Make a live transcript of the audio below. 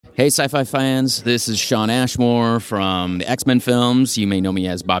Hey, sci-fi fans, this is Sean Ashmore from the X-Men films. You may know me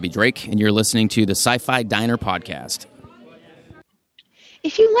as Bobby Drake, and you're listening to the SciFi Diner podcast.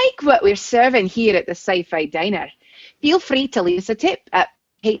 If you like what we're serving here at the SciFi Diner, feel free to leave us a tip at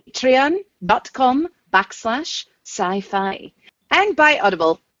patreon.com/sci-fi. And buy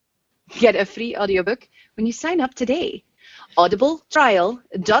Audible. Get a free audiobook when you sign up today.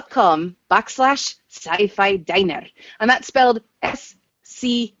 audibletrial.com/sci-fi diner. And that's spelled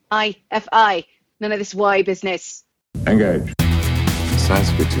SCIFI. None of this Y business. Engage. Science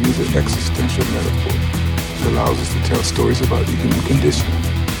fiction is an existential metaphor. It allows us to tell stories about the human condition.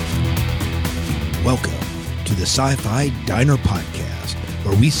 Welcome to the SciFi Diner podcast,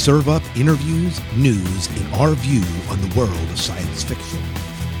 where we serve up interviews, news, and our view on the world of science fiction.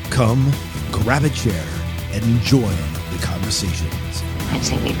 Come, grab a chair, and enjoy the conversations. I'd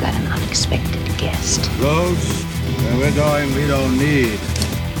say we've got an unexpected guest. Roads, where we're going, we don't need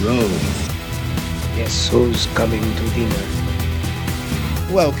roads. Guess who's coming to dinner?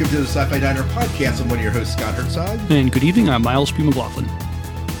 Welcome to the SciFi Diner podcast. I'm one of your hosts, Scott Herzog. And good evening, I'm Miles P. McLaughlin.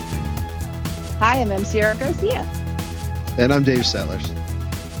 Hi, I'm Sierra Garcia. And I'm Dave Sellers.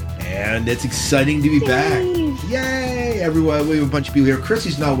 And it's exciting to be back. Yay, everyone. We have a bunch of people here.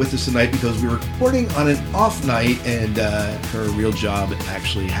 Chrissy's not with us tonight because we're recording on an off night, and her real job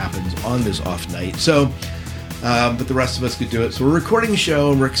actually happens on this off night. So, but the rest of us could do it. So we're recording a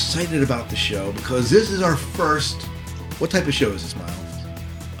show, and we're excited about the show because this is our first... What type of show is this, Miles?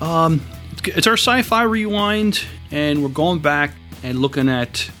 It's our Sci-Fi Rewind, and we're going back and looking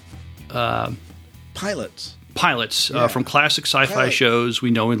at... Pilots from classic sci-fi shows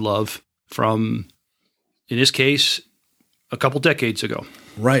we know and love from, in this case, a couple decades ago.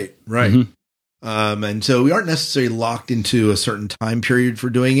 Right. Mm-hmm. And so we aren't necessarily locked into a certain time period for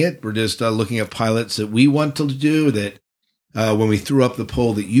doing it. We're just looking at pilots that we want to do, that when we threw up the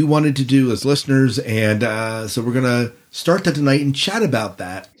poll that you wanted to do as listeners. And so we're going to start that tonight and chat about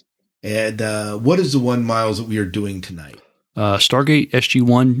that. And what is the one, Miles, that we are doing tonight? Stargate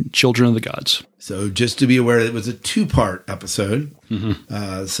SG-1, Children of the Gods. So just to be aware, it was a 2-part episode.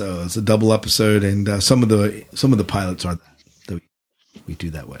 Mm-hmm. So it's a double episode, and some of the pilots are that we do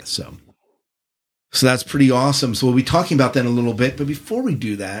that with. So that's pretty awesome. So we'll be talking about that in a little bit. But before we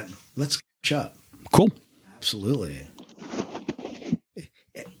do that, let's catch up. Cool. Absolutely.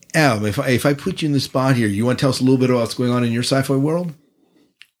 If I put you in the spot here, you want to tell us a little bit about what's going on in your sci-fi world?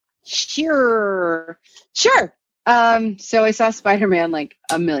 Sure. So I saw Spider-Man like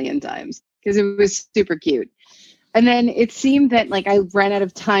a million times because it was super cute. And then it seemed that like I ran out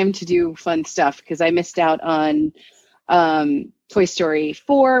of time to do fun stuff because I missed out on Toy Story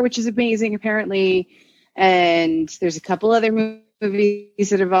 4, which is amazing apparently. And there's a couple other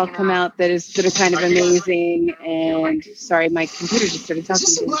movies that have all come out that are kind of amazing. And sorry, my computer just started talking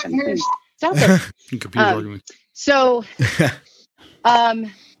to me. Stop it. So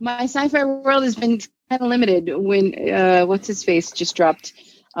my sci-fi world has been kind of limited when what's his face just dropped.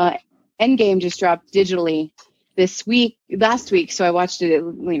 Endgame just dropped digitally last week, so I watched it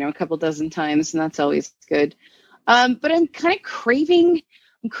a couple dozen times, and that's always good. But I'm kind of craving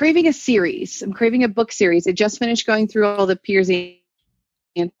a series. I'm craving a book series. I just finished going through all the Piers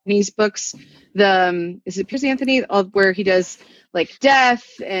Anthony's books. Is it Piers Anthony where he does like Death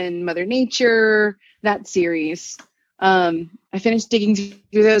and Mother Nature, that series. I finished digging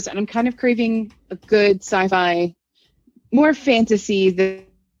through those, and I'm kind of craving a good sci-fi, more fantasy than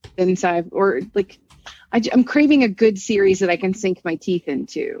sci, or like I'm craving a good series that I can sink my teeth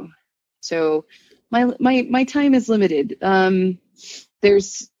into. So my time is limited.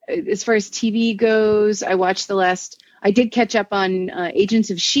 There's, as far as TV goes, I did catch up on Agents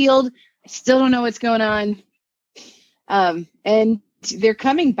of S.H.I.E.L.D. I still don't know what's going on. And they're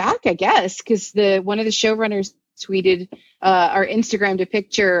coming back, I guess, because one of the showrunners tweeted or Instagrammed a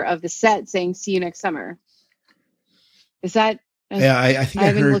picture of the set saying "See you next summer." Is that? Yeah, I think I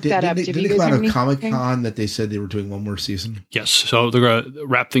haven't heard. Looked that up. Did they come out of Comic-Con that they said they were doing one more season? Yes, so they're going to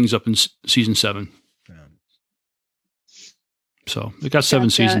wrap things up in season 7. Yeah. So they got 7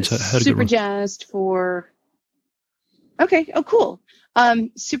 seasons. Super jazzed for. Okay. Oh, cool.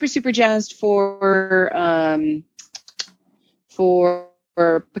 Super jazzed for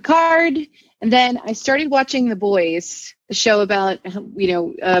Picard. And then I started watching The Boys, the show about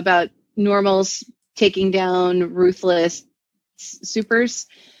normals taking down ruthless supers,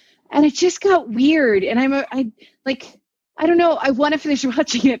 and it just got weird. And I don't know. I want to finish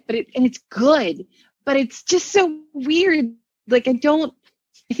watching it, but it's good, but it's just so weird. Like I think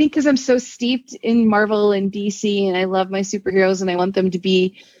because I'm so steeped in Marvel and DC, and I love my superheroes, and I want them to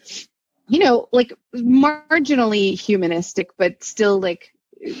be, like marginally humanistic, but still like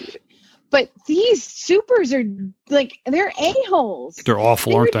But these supers are like, they're a-holes. They're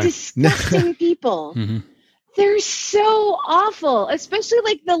awful, aren't they? Disgusting people. Mm-hmm. They're so awful, especially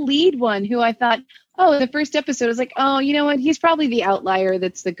like the lead one, who I thought, oh, the first episode, I was like, oh, you know what? He's probably the outlier.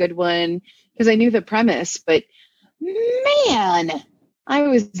 That's the good one, because I knew the premise. But man, I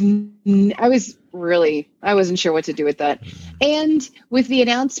wasn't sure what to do with that. And with the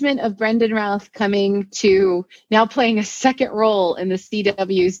announcement of Brendan Routh coming to now playing a second role in the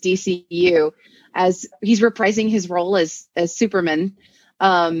CW's DCU, as he's reprising his role as Superman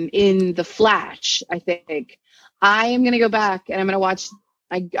in The Flash, I think. I am going to go back and I'm going to watch.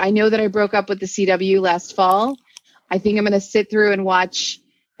 I know that I broke up with the CW last fall. I think I'm going to sit through and watch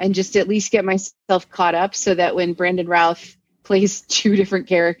and just at least get myself caught up, so that when Brandon Routh plays two different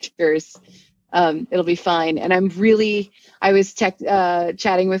characters, it'll be fine. And I was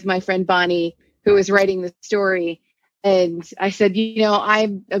chatting with my friend Bonnie, who was writing the story, and I said,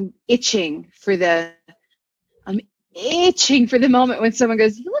 I'm itching for the moment when someone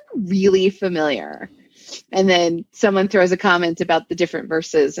goes, "You look really familiar," and then someone throws a comment about the different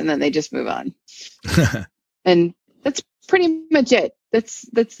verses, and then they just move on. And that's pretty much it.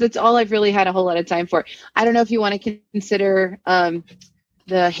 That's all I've really had a whole lot of time for. I don't know if you want to consider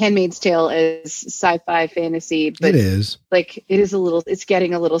The Handmaid's Tale as sci-fi fantasy, but it is. Like, it's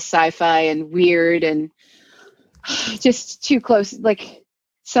getting a little sci-fi and weird and just too close. Like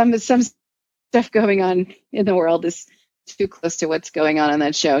some stuff going on in the world is too close to what's going on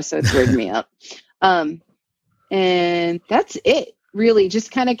that show, so it's weirding me out. And that's it, really.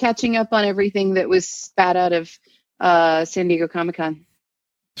 Just kind of catching up on everything that was spat out of San Diego Comic-Con.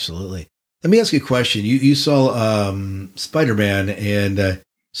 Absolutely. Let me ask you a question. You saw Spider-Man, and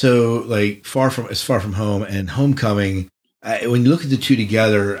so like Far From Home and Homecoming. When you look at the two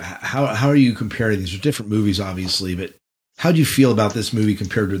together, how are you comparing these? They're different movies, obviously, but how do you feel about this movie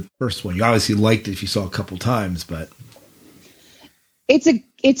compared to the first one? You obviously liked it if you saw it a couple times, but it's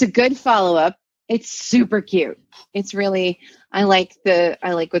a good follow-up. It's super cute. It's really, I like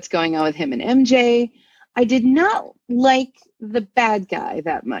what's going on with him and MJ. I did not like the bad guy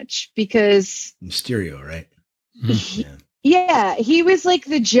that much, because Mysterio, right? Yeah, he was like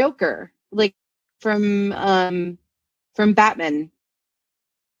the Joker, like from Batman,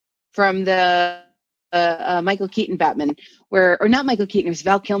 from the Michael Keaton Batman, or not Michael Keaton, it was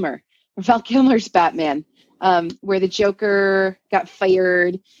Val Kilmer. Val Kilmer's Batman, where the Joker got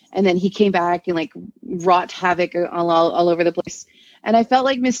fired and then he came back and like wrought havoc all over the place. And I felt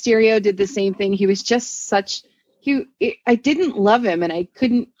like Mysterio did the same thing. He was just I didn't love him, and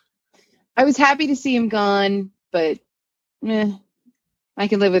I was happy to see him gone, but I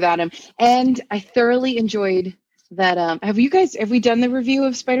can live without him. And I thoroughly enjoyed that. Have we done the review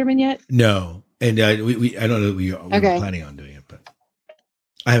of Spider-Man yet? No. And I don't know that we were planning on doing it, but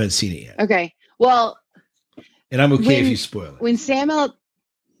I haven't seen it yet. Okay. Well, and I'm okay if you spoil it. When Samuel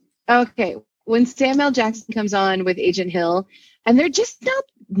L. Jackson comes on with Agent Hill, and they're just not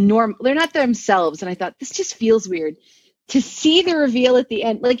normal. They're not themselves. And I thought, this just feels weird to see the reveal at the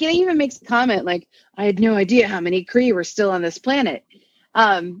end. Like, it even makes a comment like, I had no idea how many Kree were still on this planet.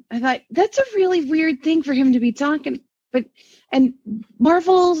 I thought, that's a really weird thing for him to be talking. And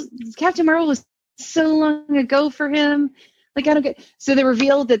Captain Marvel was so long ago for him. Like, I don't get. So the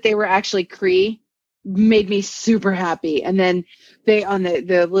reveal that they were actually Kree made me super happy. And then they, on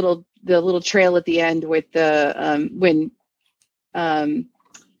the little trail at the end with the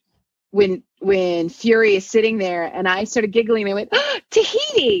when Fury is sitting there, and I started giggling, and I went, oh,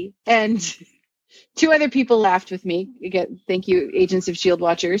 Tahiti, and two other people laughed with me. Again, thank you, Agents of S.H.I.E.L.D.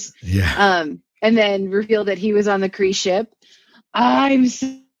 watchers. Yeah. And then revealed that he was on the Kree ship. I'm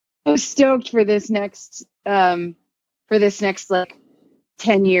so stoked for this next like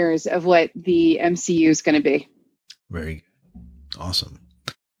 10 years of what the MCU is going to be. Very awesome.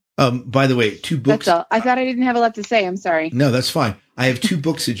 By the way, 2 books. That's all. I thought I didn't have a lot to say. I'm sorry. No, that's fine. I have 2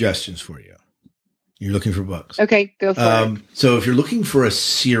 book suggestions for you. You're looking for books. Okay, go for it. So if you're looking for a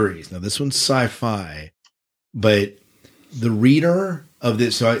series, now this one's sci-fi, but the reader of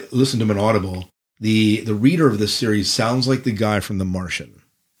this, so I listened to him on Audible, the reader of this series sounds like the guy from The Martian.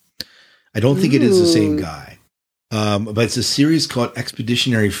 I don't think it is the same guy. But it's a series called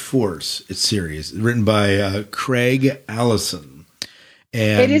Expeditionary Force. It's written by Craig Allison.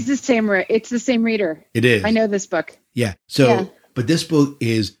 And it is the same. It's the same reader. It is. I know this book. Yeah. But this book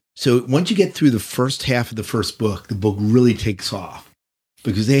is, so once you get through the first half of the first book, the book really takes off,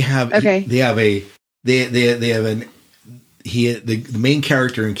 because the main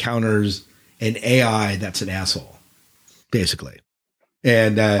character encounters an AI that's an asshole, basically.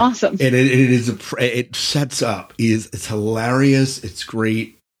 And awesome. And it sets up. It's hilarious. It's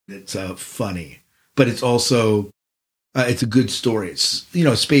great. It's funny, but it's also it's a good story. It's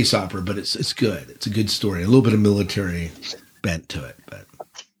space opera, but it's good. It's a good story. A little bit of military bent to it, but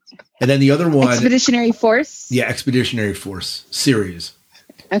and then the other one, Expeditionary Force. Yeah, Expeditionary Force series.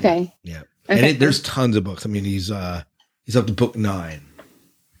 Okay. Yeah, okay. And there's tons of books. I mean, he's up to book 9.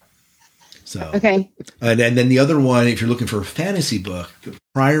 So okay. And then the other one, if you're looking for a fantasy book, The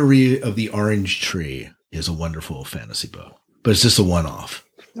Priory of the Orange Tree is a wonderful fantasy book, but it's just a one-off.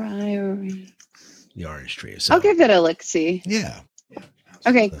 Priory. The Orange Tree. So. I'll give that a look. See. Yeah.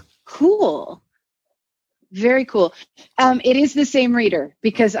 Okay. Cool. Very cool. It is the same reader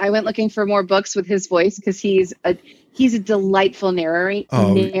because I went looking for more books with his voice because he's a delightful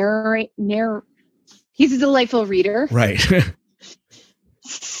narrator. He's a delightful reader. Right.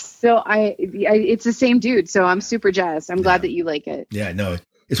 So it's the same dude. So I'm super jazzed. I'm glad that you like it. Yeah, no,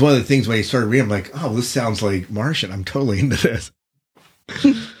 it's one of the things when you started reading, I'm like, oh, this sounds like Martian. I'm totally into this.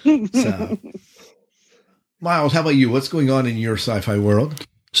 So, Miles, how about you? What's going on in your sci-fi world?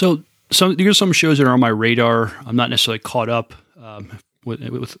 So here's some shows that are on my radar. I'm not necessarily caught up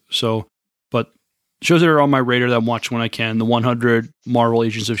but shows that are on my radar that I'm watching when I can. The 100, Marvel,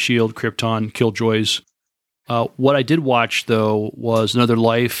 Agents of S.H.I.E.L.D., Krypton, Killjoys. What I did watch, though, was Another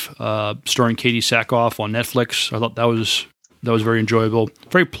Life, starring Katie Sackhoff on Netflix. I thought that was very enjoyable.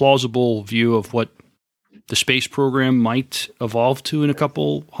 Very plausible view of what the space program might evolve to in a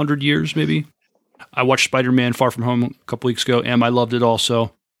couple 100 years, maybe. I watched Spider-Man Far From Home a couple weeks ago, and I loved it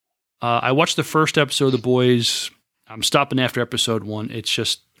also. I watched the first episode of The Boys. I'm stopping after episode 1. It's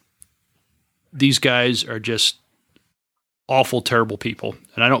just, these guys are just awful, terrible people.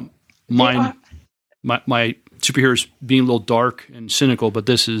 And I don't mind my superheroes being a little dark and cynical, but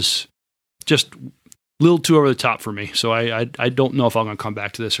this is just a little too over the top for me. So I don't know if I'm going to come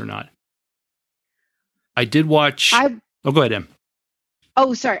back to this or not. I did watch. Go ahead, Em.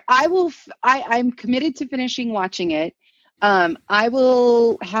 Oh, sorry. I'm committed to finishing watching it. I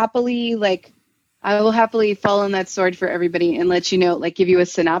will happily fall on that sword for everybody and let you know, give you a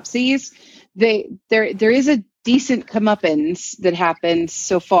synopsis. There is a decent comeuppance that's happened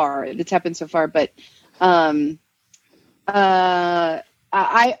so far, but I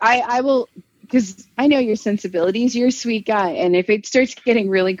will, because I know your sensibilities. You're a sweet guy, and if it starts getting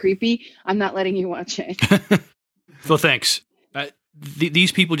really creepy, I'm not letting you watch it. Well, thanks.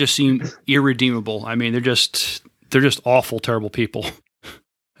 These people just seem irredeemable. I mean, they're just awful, terrible people.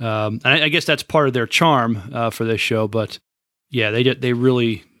 And I guess that's part of their charm for this show. But yeah, they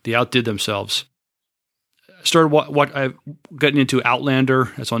really outdid themselves. Started I've gotten into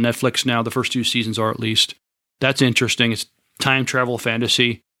Outlander. That's on Netflix now. The first 2 seasons are, at least. That's interesting. It's time travel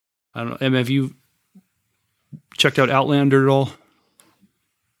fantasy. I don't know. Em, have you checked out Outlander at all?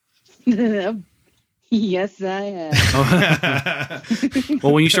 Yes, I have.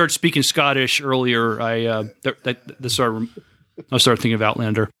 Well, when you started speaking Scottish earlier, I started thinking of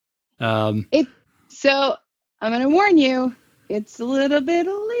Outlander. So I'm going to warn you. It's a little bit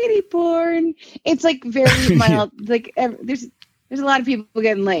of lady porn. It's very mild. There's a lot of people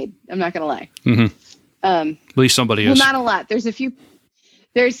getting laid. I'm not going to lie. Mm-hmm. At least somebody is. Well, not a lot. There's a few.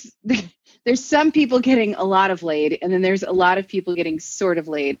 There's some people getting a lot of laid, and then there's a lot of people getting sort of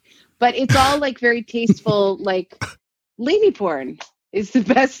laid. But it's all very tasteful. Lady porn is the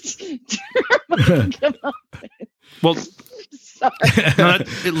best term I can come up with. Well, sorry.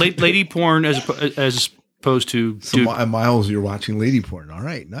 Lady porn as opposed to Miles, you're watching lady porn. All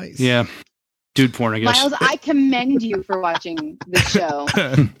right, nice. Yeah, dude porn, I guess. Miles, I commend you for watching this show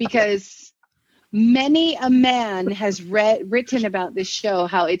because many a man has written about this show,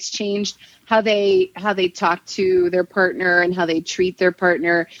 how it's changed how they talk to their partner and how they treat their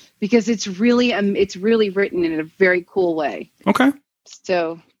partner, because it's really written in a very cool way. Okay.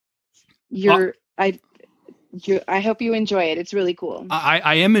 So I hope you enjoy it. It's really cool.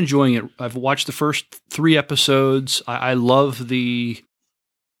 I am enjoying it. I've watched the first 3 episodes. I love the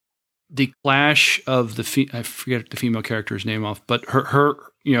clash of I forget the female character's name off, but her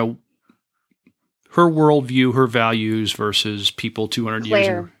worldview, her values versus people 200 years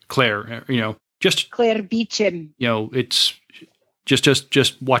ago. Claire, just Claire Beecham. It's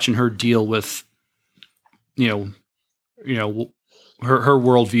just watching her deal with, her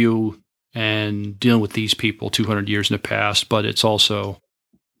worldview and dealing with these people 200 years in the past, but it's also,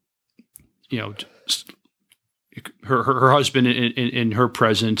 her husband in her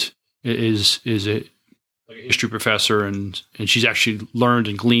present is a history professor, and she's actually learned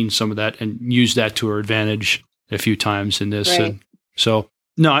and gleaned some of that and used that to her advantage a few times in this. Right. And so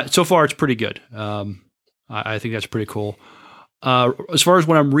far it's pretty good. I think that's pretty cool. As far as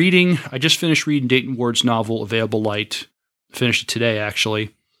what I'm reading, I just finished reading Dayton Ward's novel, Available Light. Finished it today,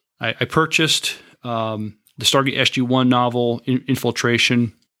 actually. I purchased the Stargate SG-1 novel,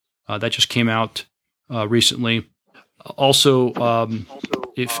 Infiltration. That just came out recently. Also,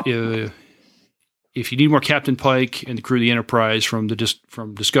 if you need more Captain Pike and the crew of the Enterprise from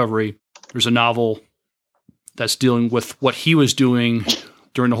Discovery, there's a novel that's dealing with what he was doing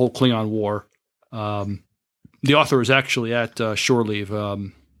during the whole Klingon War. The author is actually at shore leave.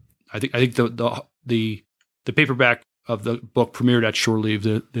 I think the paperback of the book premiered at shore leave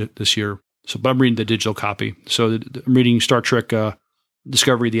this year. So, but I'm reading the digital copy. So I'm reading Star Trek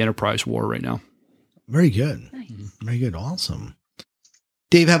Discovery: The Enterprise War right now. Very good. Nice. Very good. Awesome.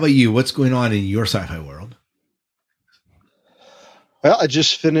 Dave, how about you? What's going on in your sci-fi world? Well, I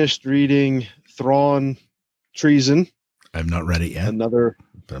just finished reading Thrawn Treason. I've not read it yet. But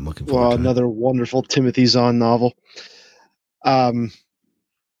I'm looking forward to another wonderful Timothy Zahn novel. Yeah,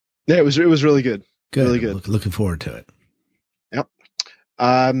 it was really good. Good. Really good. Looking forward to it. Yep.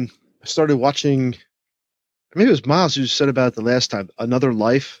 I started watching. Maybe it was Miles who said about it the last time. Another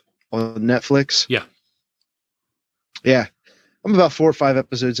Life on Netflix. Yeah. Yeah. I'm about 4 or 5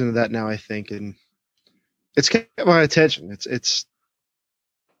 episodes into that now, I think, and it's kept my attention. It's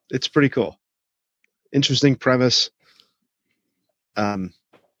pretty cool. Interesting premise. Yeah,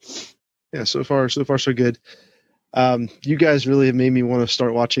 so far so good. You guys really have made me want to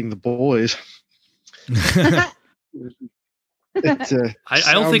start watching The Boys. I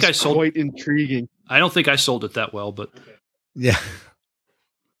don't think I sold quite intriguing. I don't think I sold it that well, but yeah.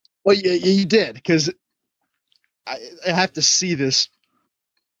 Well, yeah, you did, because I have to see this.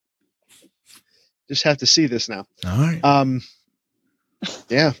 Just have to see this now. All right.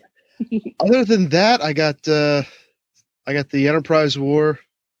 Yeah. Other than that, I got the Enterprise War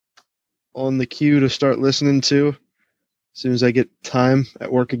on the queue to start listening to as soon as I get time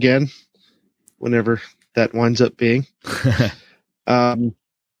at work again, whenever that winds up being. And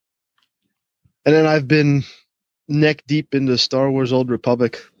then I've been neck deep into Star Wars Old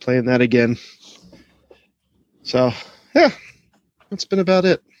Republic, playing that again. So, yeah, that's been about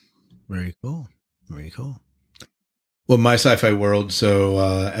it. Very cool. Very cool. Well, my sci-fi world, so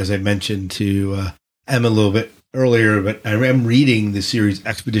as I mentioned to Emma a little bit earlier, but I am reading the series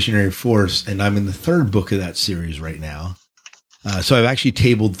Expeditionary Force, and I'm in the 3rd book of that series right now. So I've actually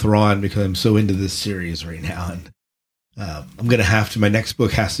tabled Thrawn because I'm so into this series right now. And I'm going to have to, my next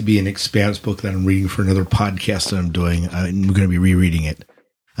book has to be an Expanse book that I'm reading for another podcast that I'm doing. I'm going to be rereading it.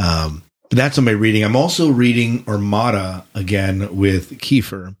 But that's on my reading. I'm also reading Armada again with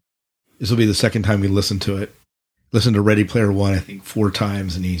Kiefer. This will be the second time we listen to it. Listened to Ready Player One, I think 4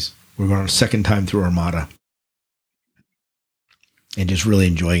 times, and we're going on a second time through Armada. And just really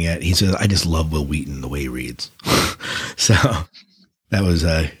enjoying it. He says, I just love Will Wheaton, the way he reads. So that was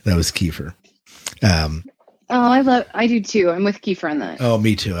Kiefer. I do too. I'm with Kiefer on that. Oh,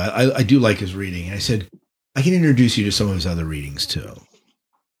 me too. I do like his reading. And I said, I can introduce you to some of his other readings too.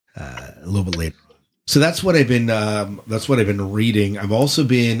 A little bit later. So that's what I've been reading. I've also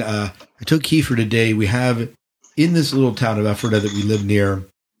been, I took Kiefer today. We have in this little town of Ephrata that we live near,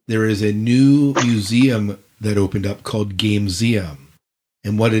 there is a new museum that opened up called Gameseum.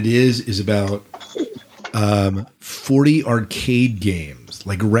 And what it is about 40 arcade games,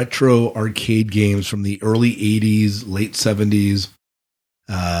 like retro arcade games from the early 80s, late 70s,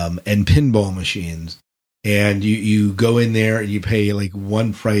 and pinball machines. And you go in there and you pay like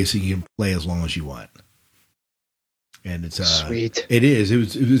one price and you can play as long as you want. And it's sweet. It is. It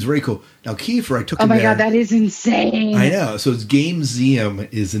was very cool. Now, Kiefer, I took him Oh my there. God, that is insane. I know. So it's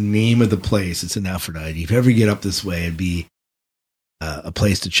Gameseum is the name of the place. It's in Ephrata. If you ever get up this way, it'd be a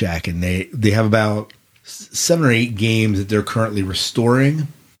place to check. And they have about 7 or 8 games that they're currently restoring,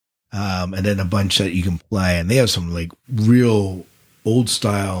 and then a bunch that you can play. And they have some like real old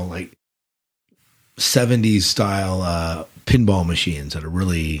style, like 70s style pinball machines that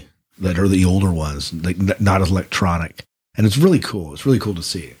are the older ones, like not as electronic. And it's really cool. It's really cool to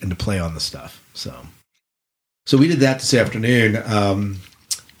see and to play on the stuff. So we did that this afternoon.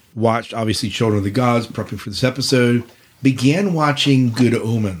 Watched, obviously, Children of the Gods, prepping for this episode. Began watching Good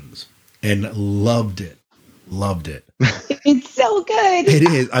Omens and loved it. Loved it. It's so good. It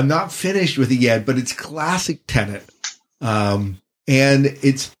is. I'm not finished with it yet, but it's classic Tenet. And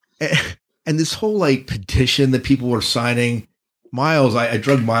this whole like petition that people were signing. Miles, I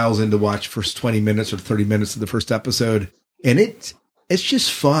drug Miles in to watch first 20 minutes or 30 minutes of the first episode, and it's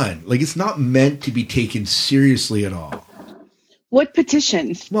just fun. Like, it's not meant to be taken seriously at all. What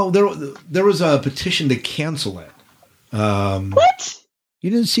petition? Well, there was a petition to cancel it. What? You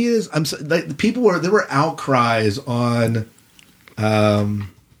didn't see this? There were outcries on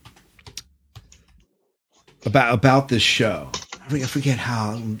about this show. I forget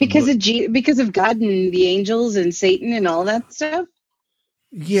how. Because of God and the angels and Satan and all that stuff.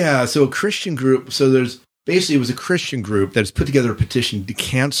 Yeah, so a Christian group. So it was a Christian group that's put together a petition to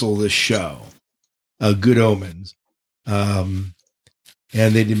cancel this show, Good Omens, and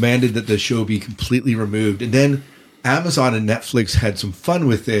they demanded that the show be completely removed. And then Amazon and Netflix had some fun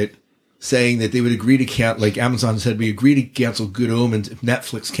with it, saying that they would agree to cancel. Like Amazon said, we agree to cancel Good Omens if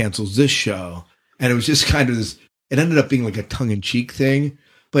Netflix cancels this show. And it was just kind of this. It ended up being like a tongue-in-cheek thing,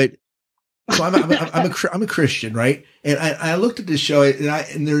 but so I'm a Christian, right? And I looked at this show,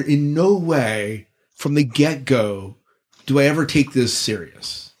 and there in no way from the get-go do I ever take this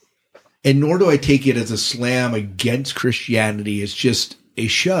serious, and nor do I take it as a slam against Christianity. It's just a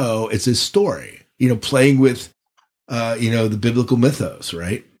show. It's a story, playing with, the biblical mythos,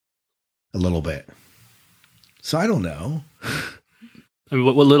 right? A little bit. So I don't know. I mean,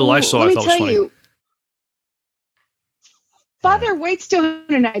 what little I saw, I thought was funny. Father Whitestone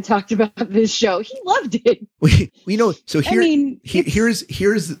and I talked about this show. He loved it. So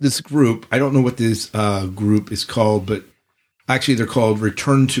here's this group. I don't know what this group is called, but actually they're called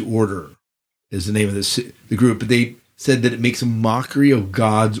Return to Order is the name of the group. But they said that it makes a mockery of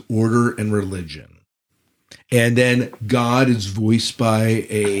God's order and religion. And then God is voiced by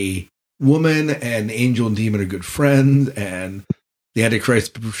a woman, and angel and demon are good friends, and the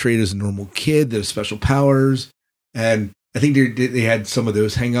Antichrist is portrayed as a normal kid that has special powers. And I think they had some of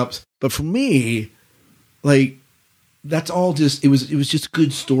those hang-ups. But for me, like, that's all just, it was just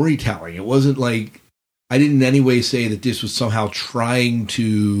good storytelling. It wasn't like, I didn't in any way say that this was somehow trying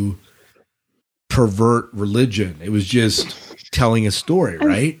to pervert religion. It was just telling a story,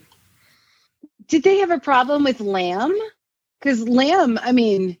 right? Did they have a problem with Lamb? Because Lamb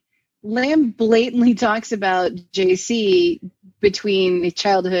blatantly talks about JC between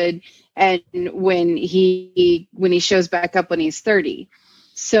childhood and when he shows back up when he's 30.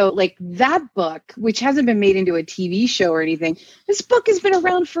 So like that book, which hasn't been made into a TV show or anything, this book has been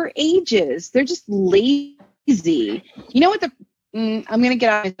around for ages. They're just lazy. You know what I'm going to get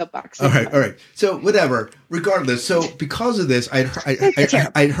out of my soapbox. All right. So whatever, regardless. So because of this, I'd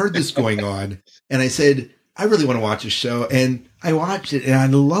heard this going on, and I said, I really want to watch this show. And I watched it and I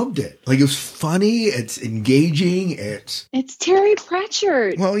loved it. Like, it was funny. It's engaging. It's Terry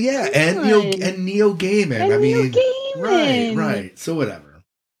Pratchett. Well, yeah. And Neil Gaiman. Neil Gaiman. Right. So whatever.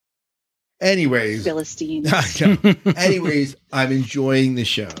 Anyways. Philistine. Anyways, I'm enjoying the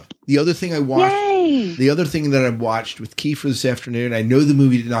show. The other thing I watched. Yay! The other thing that I watched with Kiefer this afternoon, I know the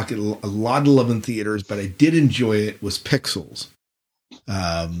movie did not get a lot of love in theaters, but I did enjoy it, was Pixels.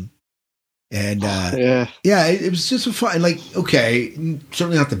 It was just a fun, like, okay,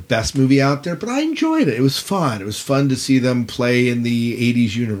 certainly not the best movie out there, but I enjoyed it. It was fun. It was fun to see them play in the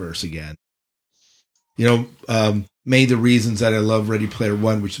 80s universe again. Many of the reasons that I love Ready Player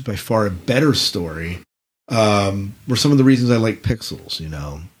One, which is by far a better story, were some of the reasons I like Pixels,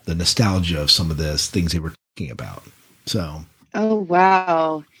 the nostalgia of some of the things they were talking about. So. Oh,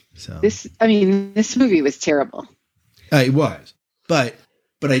 wow. So. This movie was terrible. It was, but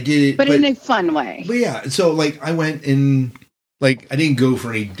I did it, but in a fun way. But yeah, so like I went in, like I didn't go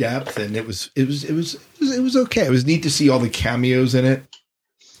for any depth, and it was okay. It was neat to see all the cameos in it.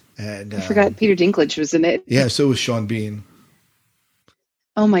 And I forgot Peter Dinklage was in it. Yeah, so was Sean Bean.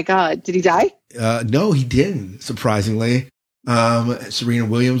 Oh my God, did he die? No, he didn't. Surprisingly, Serena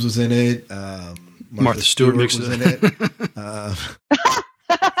Williams was in it. Martha Stewart was in it.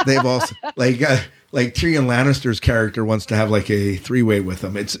 They've also like Tyrion Lannister's character wants to have like a 3-way with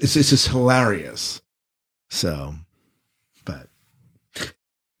him. It's just hilarious. So, but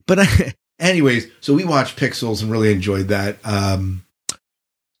anyways, so we watched Pixels and really enjoyed that.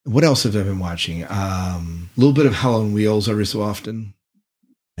 What else have I been watching? A little bit of Hell on Wheels every so often.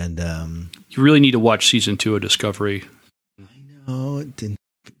 And you really need to watch season 2 of Discovery. I know it didn't.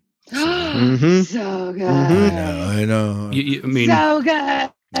 So good. I know. So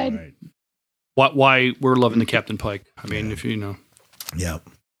good. Right. Why we're loving the Captain Pike. I mean, if you know. Yeah.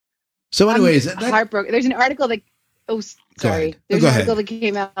 So anyways. Heartbroken. There's an article that, sorry. There's an article that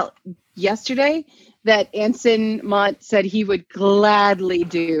came out yesterday that Anson Mott said he would gladly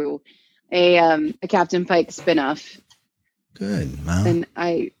do a Captain Pike spinoff. Good. Wow. And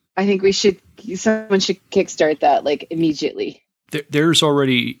I think someone should kickstart that like immediately. There's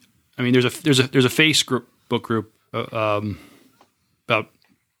already, there's a Facebook group about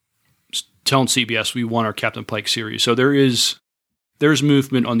telling CBS we want our Captain Pike series. So there's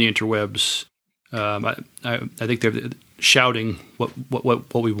movement on the interwebs. I think they're shouting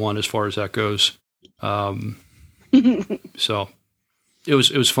what we want as far as that goes. So it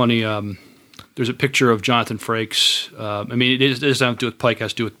was funny. there's a picture of Jonathan Frakes. I mean, it doesn't have to do with Pike, it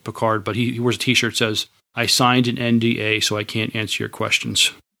has to do with Picard, but he wears a T-shirt that says, "I signed an NDA, so I can't answer your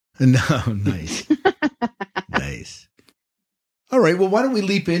questions." No, nice. Nice. All right, well, why don't we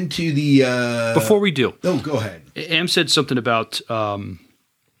leap into the... Before we do. Oh, go ahead. Am said something about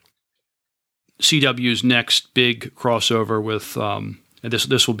CW's next big crossover with... and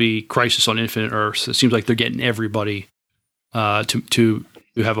this will be Crisis on Infinite Earths. It seems like they're getting everybody to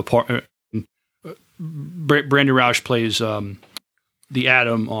have a part... Brandon Roush plays the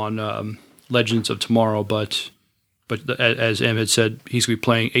Atom on Legends of Tomorrow, but as Em had said, he's going to be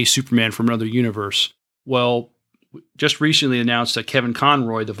playing a Superman from another universe. Well, just recently announced that Kevin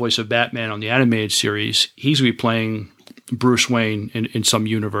Conroy, the voice of Batman on the animated series, he's going to be playing Bruce Wayne in some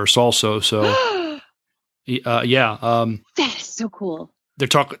universe also. So, yeah. That is so cool. The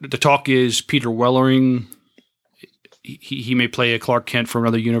talk is Peter Wellering. He may play a Clark Kent from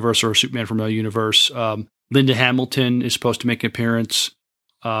another universe or a Superman from another universe. Linda Hamilton is supposed to make an appearance.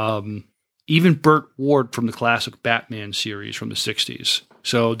 Even Burt Ward from the classic Batman series from the 60s.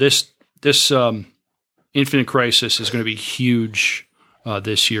 So this Infinite Crisis is going to be huge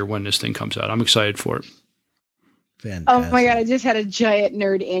this year when this thing comes out. I'm excited for it. Fantastic. Oh my God, I just had a giant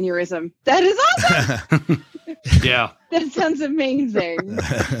nerd aneurysm. That is awesome. Yeah. That sounds amazing.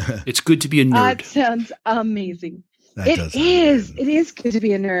 It's good to be a nerd. That sounds amazing. It is good to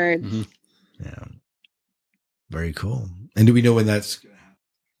be a nerd. Mm-hmm. Yeah. Very cool. And do we know when that's going to happen?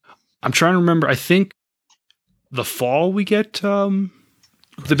 I'm trying to remember. I think the fall we get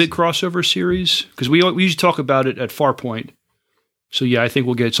the big crossover series, because we usually talk about it at Farpoint. So yeah, I think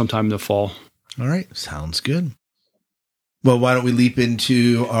we'll get it sometime in the fall. All right. Sounds good. Well, why don't we leap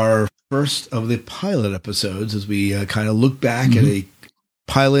into our first of the pilot episodes as we kind of look back at a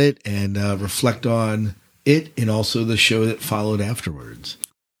pilot and reflect on it and also the show that followed afterwards.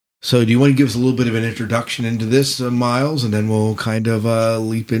 So do you want to give us a little bit of an introduction into this, Miles, and then we'll kind of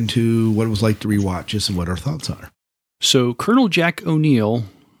leap into what it was like to rewatch this and what our thoughts are. So Colonel Jack O'Neill,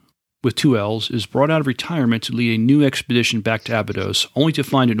 with 2 L's, is brought out of retirement to lead a new expedition back to Abydos, only to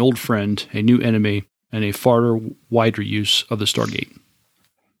find an old friend, a new enemy, and a far wider use of the Stargate.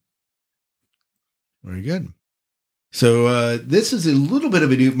 Very good. So this is a little bit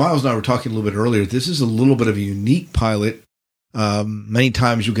of a new... Miles and I were talking a little bit earlier. This is a little bit of a unique pilot. Many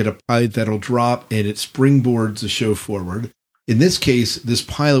times you'll get a pilot that'll drop and it springboards the show forward. In this case, this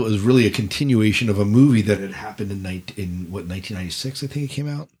pilot was really a continuation of a movie that had happened in 1996, I think it came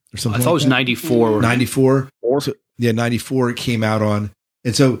out? Or something I thought it was 94. 94. So, yeah, 94 it came out on.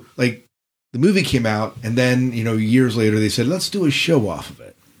 And so, like, the movie came out, and then, years later they said, let's do a show off of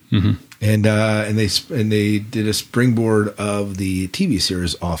it. Mm-hmm. And they did a springboard of the TV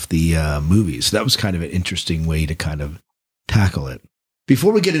series off the movies. So that was kind of an interesting way to kind of tackle it.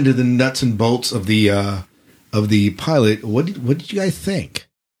 Before we get into the nuts and bolts of the pilot, what did you guys think?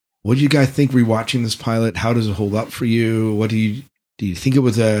 What did you guys think rewatching this pilot? How does it hold up for you? What do you think it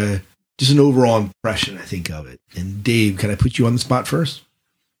was just an overall impression, I think, of it? And Dave, can I put you on the spot first?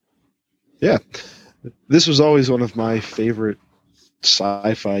 Yeah. This was always one of my favorite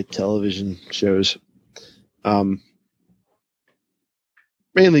sci-fi television shows. Mainly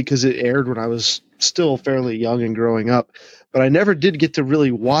because it aired when I was still fairly young and growing up, but I never did get to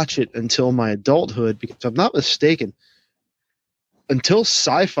really watch it until my adulthood, because if I'm not mistaken, until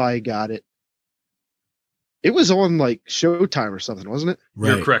Sci-Fi got it, it was on like Showtime or something, wasn't it?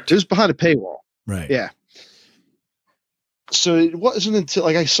 Right. You're correct. It was behind a paywall. Right. Yeah. So it wasn't until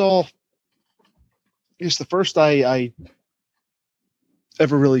I saw, I guess the first I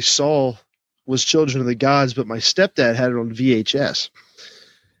ever really saw was Children of the Gods, but my stepdad had it on VHS.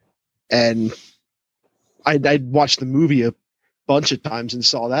 And I'd watched the movie a bunch of times and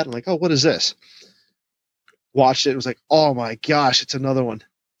saw that and like, oh, what is this? Watched it and was like, oh my gosh, it's another one.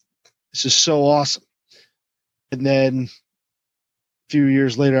 This is so awesome. And then a few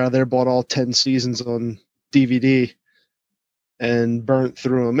years later, out of there, bought all 10 seasons on DVD and burnt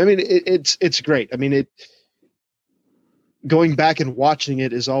through them. I mean, it's great. I mean, going back and watching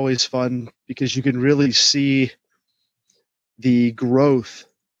it is always fun because you can really see the growth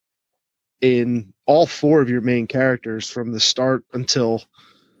in all 4 of your main characters from the start until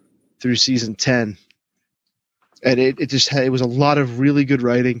through season 10. And it was a lot of really good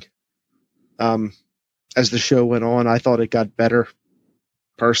writing. As the show went on, I thought it got better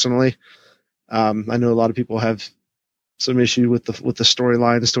personally. I know a lot of people have some issue with the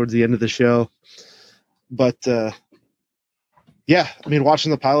storylines towards the end of the show, but yeah, I mean,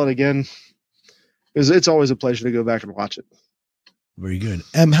 watching the pilot again, it's always a pleasure to go back and watch it. Very good.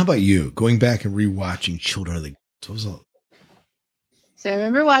 How about you? Going back and rewatching Children of the Gods, So I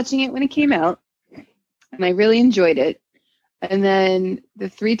remember watching it when it came out, and I really enjoyed it. And then the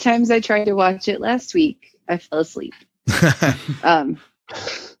 3 times I tried to watch it last week, I fell asleep.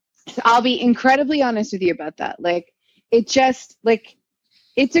 I'll be incredibly honest with you about that. Like, it just, like,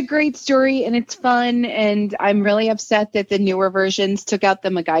 it's a great story and it's fun. And I'm really upset that the newer versions took out the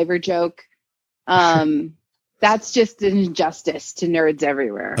MacGyver joke. That's just an injustice to nerds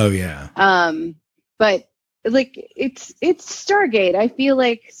everywhere. Oh yeah. But like, it's Stargate. I feel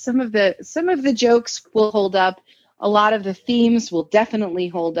like some of the jokes will hold up. A lot of the themes will definitely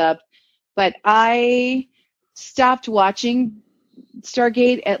hold up. But I stopped watching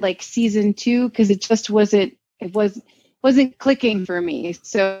Stargate at like season 2 because it just wasn't clicking for me.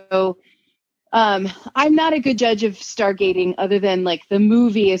 So I'm not a good judge of Stargating, other than like the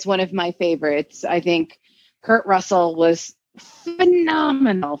movie is one of my favorites. I think Kurt Russell was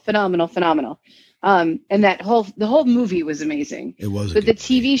phenomenal. And the whole movie was amazing. It was, but the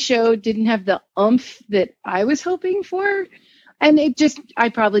TV show didn't have the oomph that I was hoping for. And I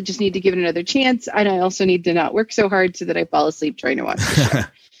probably just need to give it another chance. And I also need to not work so hard so that I fall asleep trying to watch the show.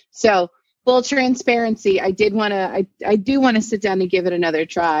 So full transparency, I do want to sit down and give it another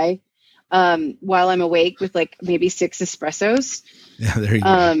try while I'm awake with like maybe 6 espressos. Yeah, there you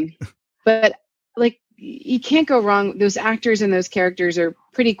go. But like, you can't go wrong. Those actors and those characters are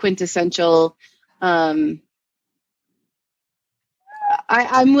pretty quintessential.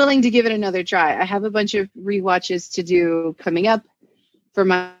 I'm willing to give it another try. I have a bunch of rewatches to do coming up for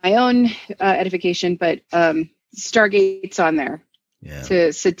my own edification, but Stargate's on there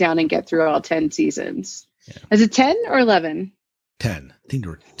to sit down and get through all 10 seasons. Yeah. Is it 10 or 11? 10. I think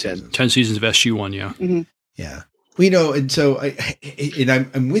there were 10 seasons of SG-1, yeah. Mm-hmm. Yeah. Well, and so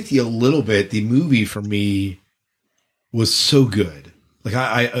I'm with you a little bit. The movie for me was so good. Like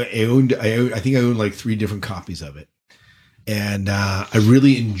I think I owned like 3 different copies of it. And I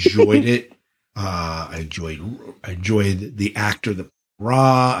really enjoyed it. I enjoyed the actor, the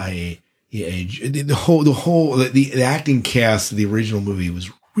the acting cast of the original movie was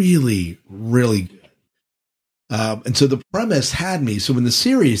really, really good. And so the premise had me. So when the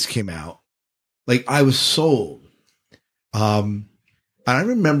series came out, like I was sold. And I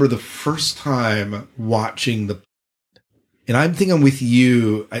remember the first time watching and I'm thinking I'm with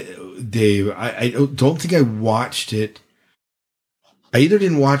you, Dave. I don't think I watched it. I either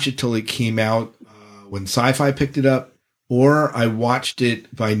didn't watch it till it came out when Sci-Fi picked it up, or I watched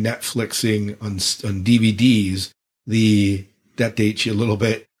it by Netflixing on DVDs. That dates you a little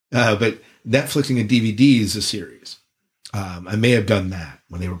bit, but Netflixing and DVDs a series. I may have done that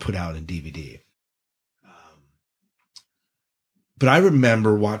when they were put out in DVD. But I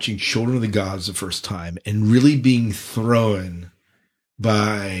remember watching Children of the Gods the first time and really being thrown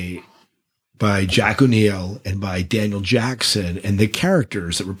by Jack O'Neill and by Daniel Jackson and the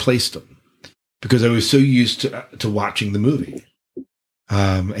characters that replaced them, because I was so used to watching the movie.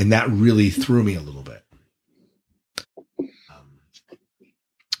 And that really threw me a little bit.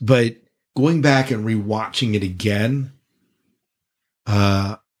 But going back and rewatching it again,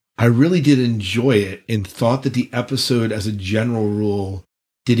 I really did enjoy it and thought that the episode as a general rule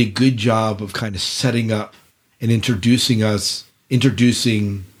did a good job of kind of setting up and introducing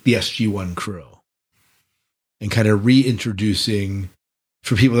the SG-1 crew and kind of reintroducing,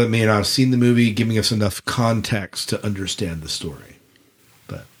 for people that may not have seen the movie, giving us enough context to understand the story.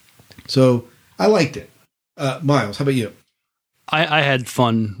 But so I liked it. Miles, how about you? I had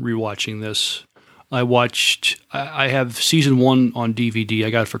fun rewatching this. I have season 1 on DVD. I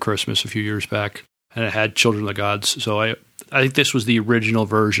got it for Christmas a few years back, and it had Children of the Gods. So I think this was the original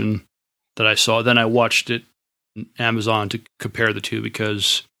version that I saw. Then I watched it on Amazon to compare the two,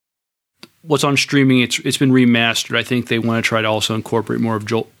 because what's on streaming, it's been remastered. I think they want to try to also incorporate more of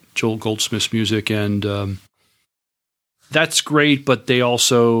Joel Goldsmith's music, and that's great, but they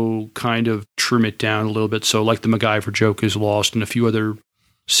also kind of trim it down a little bit. So like the MacGyver joke is lost, and a few other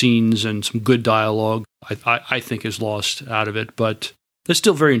scenes and some good dialogue I think is lost out of it, but it's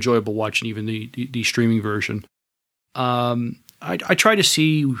still very enjoyable watching even the streaming version. I try to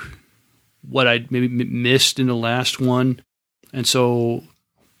see what I maybe missed in the last one, and so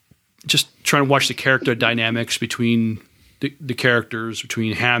just trying to watch the character dynamics between the characters,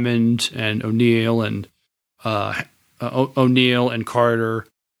 between Hammond and O'Neill and O'Neill and Carter.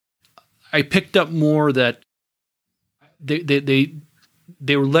 I picked up more that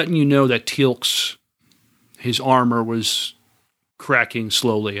they were letting you know that Teal'c's, his armor was cracking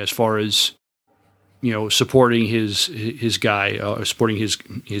slowly, as far as, supporting his guy, supporting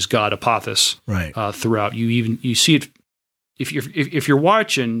his god Apophis, right. Throughout. You see it if you're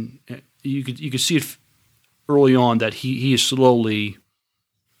watching, you could see it early on that he is slowly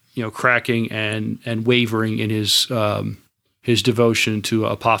cracking and wavering in his devotion to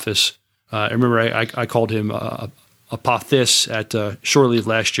Apophis. I remember I called him Apophis at Shore Leave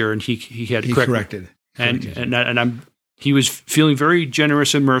last year, and he had corrected. He was feeling very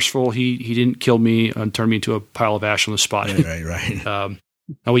generous and merciful. He didn't kill me and turn me into a pile of ash on the spot. Right.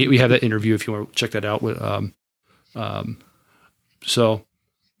 And we have that interview if you want to check that out.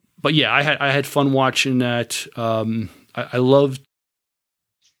 But yeah, I had fun watching that. I loved.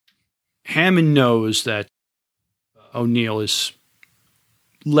 Hammond knows that O'Neill is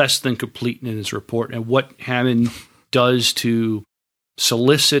less than complete in his report, and what Hammond does to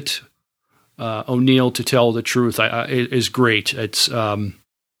solicit O'Neill to tell the truth is great. It's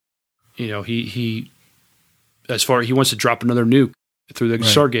he as far he wants to drop another nuke through the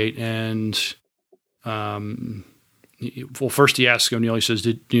Stargate, and first he asks O'Neill. He says,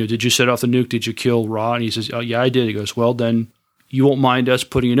 "Did you set off the nuke? Did you kill Ra?" And he says, "Oh yeah, I did." He goes, "Well then, you won't mind us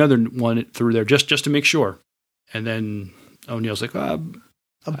putting another one through there just to make sure." And then O'Neill's like,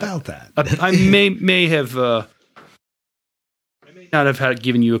 about that, I may have. I may not have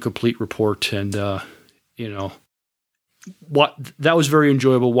given you a complete report, and what that was very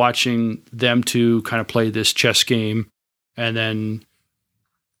enjoyable watching them two kind of play this chess game, and then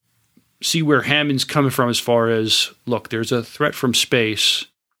see where Hammond's coming from as far as, look, there's a threat from space.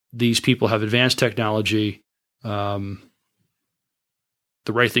 These people have advanced technology. The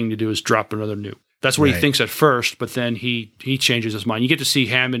right thing to do is drop another nuke. That's what he thinks at first, but then he changes his mind. You get to see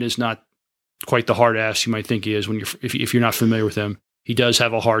Hammond is not quite the hard ass you might think he is if you're not familiar with him. He does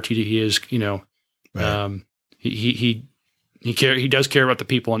have a heart. He is, he does care about the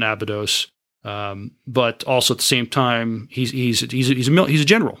people in Abydos. But also at the same time, he's a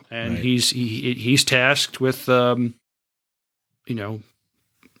general, and he's tasked with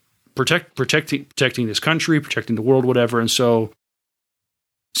protecting this country, protecting the world, whatever. And so,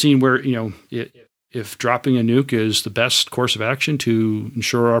 seeing where if dropping a nuke is the best course of action to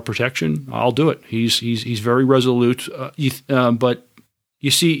ensure our protection, I'll do it. He's very resolute. But you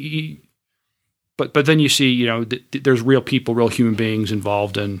see, but then you see, there's real people, real human beings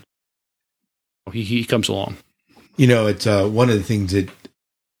involved, and he comes along. It's one of the things that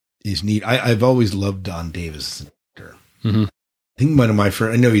is neat. I've always loved Don Davis as an actor. Mm-hmm. I think one of my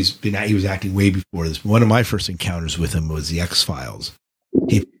first, I know he was acting way before this, but one of my first encounters with him was the X-Files.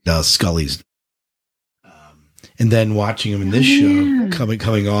 He Scully's. And then watching him in this show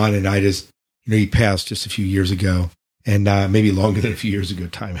coming on, and I just, he passed just a few years ago, and maybe longer than a few years ago.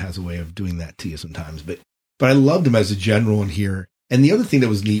 Time has a way of doing that to you sometimes, but I loved him as a general in here. And the other thing that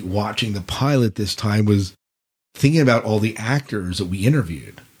was neat watching the pilot this time was thinking about all the actors that we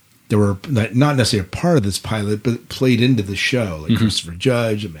interviewed. They were not necessarily a part of this pilot, but played into the show, like Christopher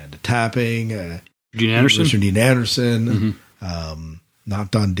Judge, Amanda Tapping, Dean Anderson,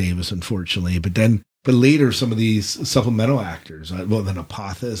 not Don Davis, unfortunately, but later some of these supplemental actors, then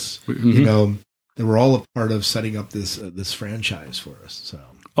Apophis, they were all a part of setting up this franchise for us. So,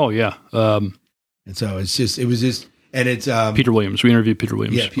 and so it was just. And it's Peter Williams. We interviewed Peter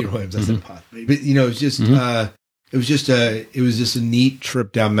Williams. Yeah, Peter Williams. That's Apophis. But it was just a neat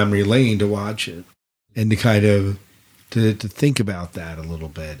trip down memory lane to watch it, and to kind of to think about that a little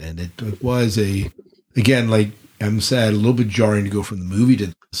bit. And it was again, like Em said, a little bit jarring to go from the movie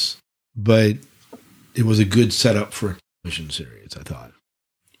to this, but it was a good setup for a television series, I thought.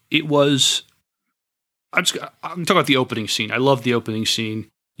 It was. I'm talking about the opening scene. I love the opening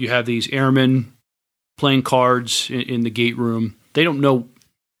scene. You have these airmen playing cards in the gate room. They don't know,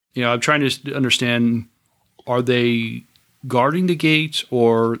 I'm trying to understand, are they guarding the gates,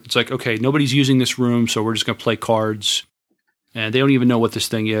 or it's like, okay, nobody's using this room, so we're just going to play cards. And they don't even know what this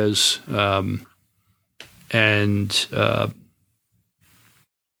thing is. It's been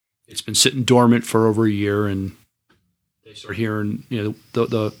sitting dormant for over a year, and they start hearing,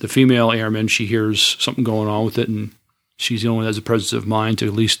 the female airman, she hears something going on with it, and she's the only one that has the presence of mind to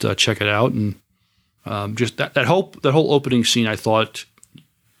at least check it out. And just that whole opening scene, I thought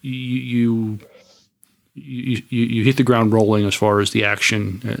you hit the ground rolling as far as the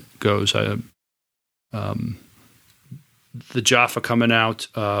action goes. The Jaffa coming out,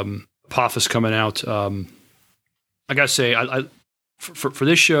 Apophis coming out. I gotta say, for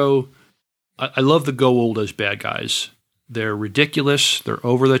this show, I love the go old as bad guys. They're ridiculous. They're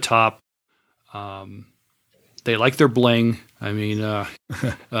over the top. They like their bling. I mean,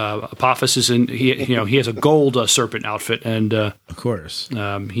 Apophis is he has a gold serpent outfit, and of course,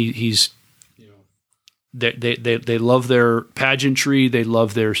 he's they love their pageantry. They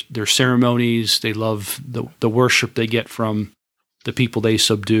love their ceremonies. They love the worship they get from the people they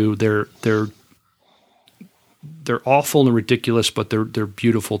subdue. they're awful and ridiculous, but they're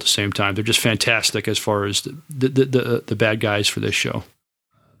beautiful at the same time. They're just fantastic as far as the bad guys for this show.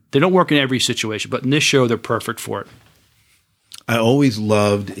 They don't work in every situation, but in this show, they're perfect for it. I always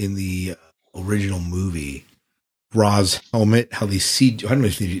loved in the original movie Ra's helmet, how they I don't know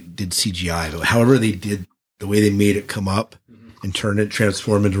if they did CGI, but however they did the way they made it come up and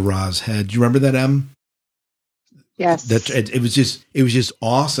transform into Ra's head. Do you remember that, Em? Yes. It was just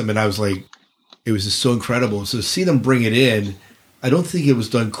awesome, and I was like, it was just so incredible. So to see them bring it in, I don't think it was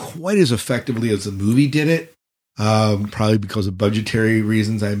done quite as effectively as the movie did it. Probably because of budgetary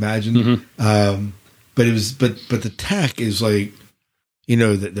reasons, I imagine. Mm-hmm. But it was, but the tech is like, you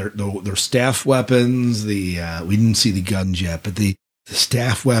know, their staff weapons. We didn't see the guns yet, but the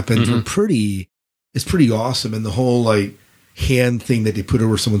staff weapons were pretty. It's pretty awesome, and the whole like hand thing that they put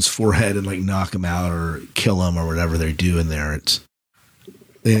over someone's forehead and like knock them out or kill them or whatever they're doing there. It's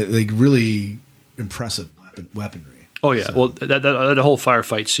like really impressive weaponry. Oh yeah, so. Well that whole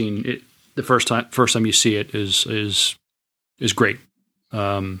firefight scene, the first time you see it is great.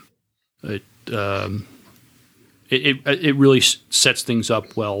 It really sets things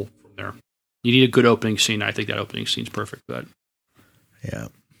up well from there. You need a good opening scene. I think that opening scene's perfect for that. Yeah.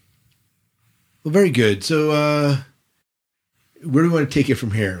 Well, very good. So, where do we want to take it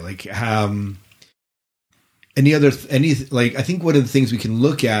from here? Like, I think one of the things we can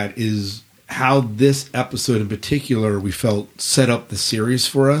look at is how this episode in particular we felt set up the series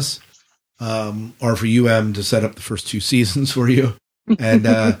for us, or for UM to set up the first 2 seasons for you, and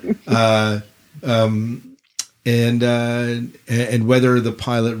whether the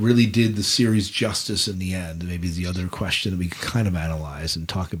pilot really did the series justice in the end. Maybe is the other question that we can kind of analyze and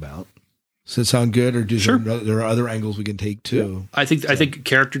talk about. Does that sound good, or there are other angles we can take too? I think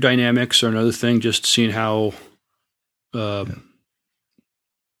character dynamics are another thing. Just seeing how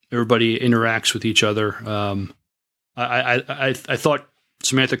everybody interacts with each other. I thought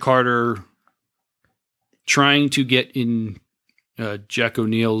Samantha Carter trying to get in Jack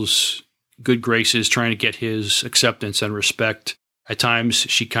O'Neill's good graces, trying to get his acceptance and respect. At times,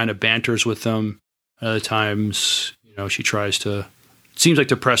 she kind of banters with him. Other times, she tries to. It seems like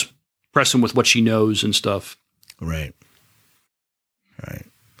to press him with what she knows and stuff. Right. I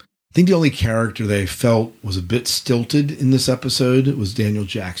think the only character that I felt was a bit stilted in this episode was Daniel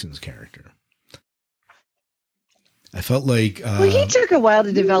Jackson's character. I felt like he took a while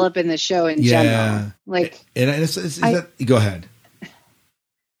to develop in the show in general. Like, go ahead.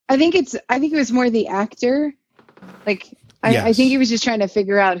 I think it was more the actor. Like, I think he was just trying to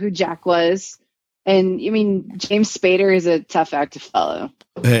figure out who Jack was. And I mean, James Spader is a tough act to follow.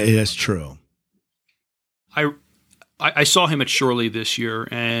 That's true. I saw him at Shirley this year,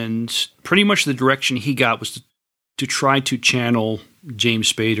 and pretty much the direction he got was to try to channel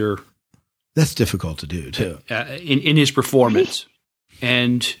James Spader. That's difficult to do too. In his performance,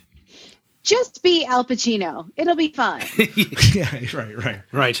 and just be Al Pacino. It'll be fine. Yeah,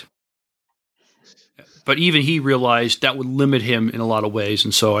 right. But even he realized that would limit him in a lot of ways,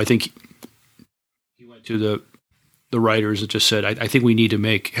 and so I think he went to the writers and just said, "I think we need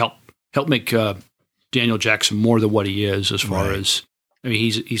to help make Daniel Jackson more than what he is, as far as I mean,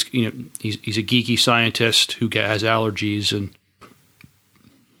 he's a geeky scientist who has allergies, and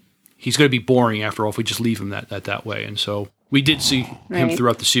he's going to be boring after all if we just leave him that way." And so we did see him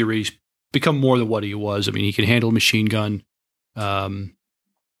throughout the series become more than what he was. I mean, he can handle a machine gun.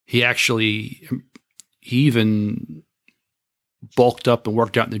 He even bulked up and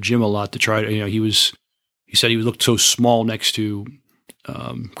worked out in the gym a lot to try to, he said he looked so small next to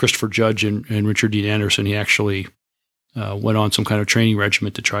Christopher Judge and Richard Dean Anderson. He actually went on some kind of training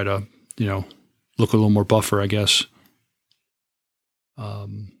regimen to try to, look a little more buffer, I guess. But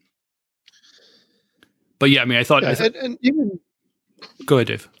yeah, I mean, I thought, and even go ahead,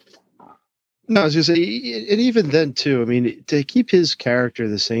 Dave. No, I was going to say, and even then too, I mean, to keep his character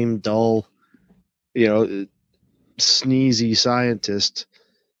the same dull, sneezy scientist,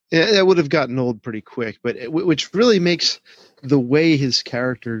 that would have gotten old pretty quick. But which really makes the way his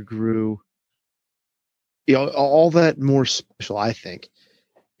character grew, all that more special. I think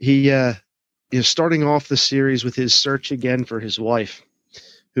he is starting off the series with his search again for his wife,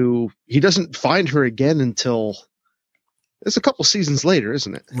 who he doesn't find her again until it's a couple seasons later,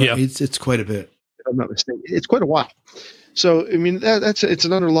 isn't it? Yeah, it's quite a bit. If I'm not mistaken, it's quite a while. So I mean, it's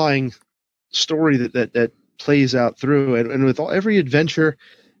an underlying story that plays out through, and with every adventure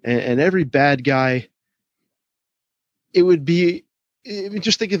and every bad guy, it would be. I mean,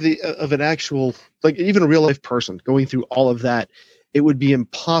 just think of an actual, like even a real life person going through all of that. It would be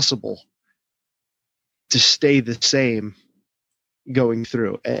impossible to stay the same going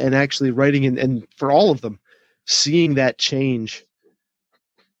through, and actually writing and for all of them, seeing that change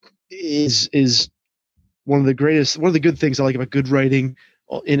is one of the good things I like about good writing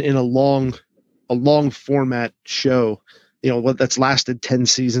in a long format show. That's lasted 10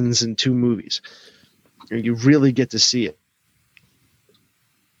 seasons and 2 movies. You really get to see it.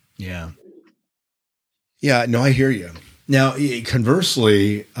 Yeah. Yeah, no, I hear you. Now,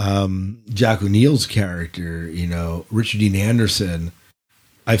 conversely, Jack O'Neill's character, Richard Dean Anderson,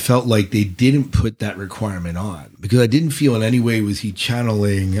 I felt like they didn't put that requirement on because I didn't feel in any way was he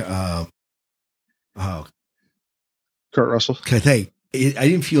channeling Kurt Russell. I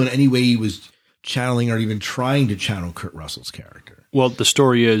didn't feel in any way he was channeling or even trying to channel Kurt Russell's character. Well, the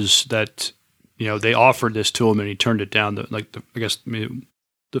story is that they offered this to him and he turned it down.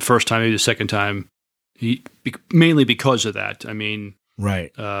 The first time, maybe the second time, mainly because of that. I mean,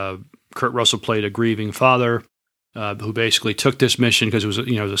 right. Kurt Russell played a grieving father who basically took this mission because it was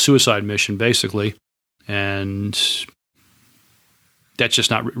a suicide mission basically, and that's just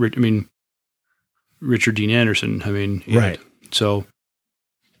not. I mean, Richard Dean Anderson. I mean, right. So,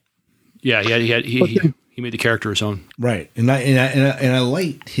 yeah, he made the character his own. Right, and I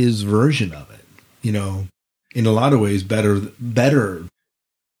liked his version of it. In a lot of ways, better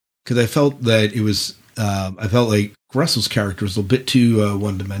because I felt that it was. I felt like Russell's character was a bit too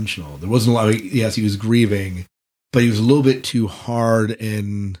one-dimensional. There wasn't a lot of, yes, he was grieving, but he was a little bit too hard,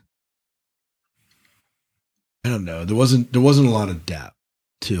 and I don't know. There wasn't a lot of depth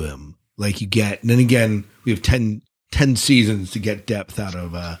to him like you get. And then again, we have 10 seasons to get depth out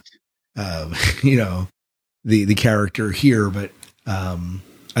of the character here, but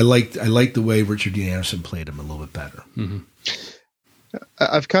I liked the way Richard Dean Anderson played him a little bit better. Mm-hmm.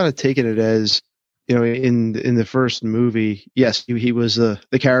 I've kind of taken it as, in the first movie, yes, he was the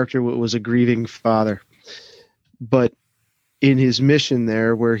character was a grieving father, but in his mission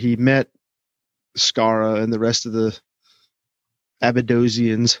there, where he met Skara and the rest of the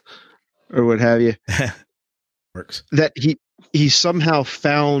Abadosians or what have you, works that he somehow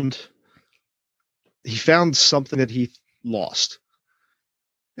found something that he lost,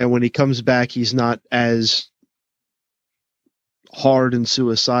 and when he comes back, he's not as hard and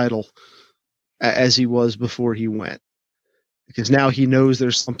suicidal as he was before he went, because now he knows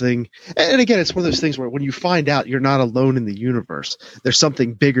there's something. And again, it's one of those things where when you find out you're not alone in the universe, there's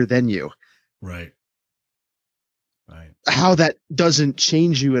something bigger than you. Right. How that doesn't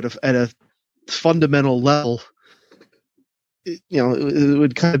change you at a fundamental level, it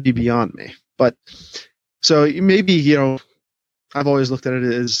would kind of be beyond me. But so maybe, I've always looked at it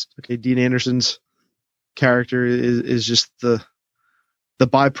as, okay, Dean Anderson's character is just the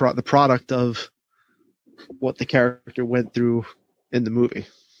product of what the character went through in the movie.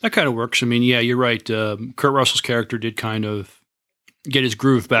 That kind of works. I mean, yeah, you're right. Kurt Russell's character did kind of get his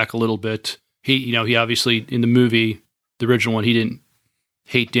groove back a little bit. He obviously in the movie, the original one, he didn't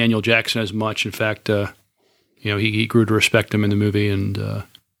hate Daniel Jackson as much. In fact, he grew to respect him in the movie, and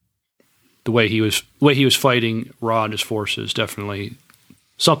the way he was fighting Ra and his forces, definitely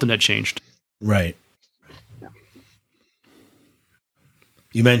something that changed. Right.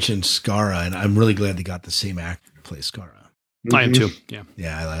 You mentioned Skara, and I'm really glad they got the same actor to play Skara. Mm-hmm. I am too. Yeah.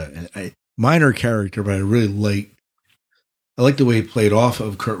 Yeah. I minor character, but I really like the way he played off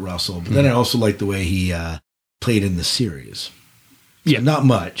of Kurt Russell, but then I also like the way he played in the series. Yeah. Not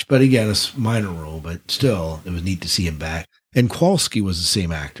much, but again, a minor role, but still, it was neat to see him back. And Kowalski was the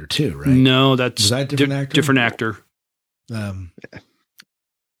same actor too, right? No, was that a different actor? Different actor.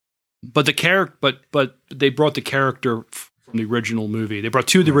 But the character, but they brought the character from the original movie. They brought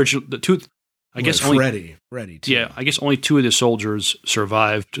two of the original, I guess Freddy too. Yeah, I guess only 2 of the soldiers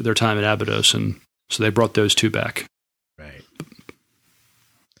survived their time at Abydos, and so they brought those 2 back. Right.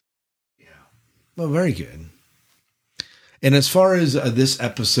 Yeah. Well, very good. And as far as this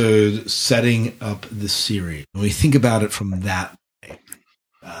episode setting up the series, when we think about it from that way,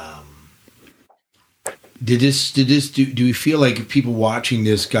 do we feel like people watching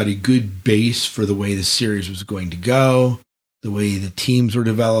this got a good base for the way the series was going to go, the way the teams were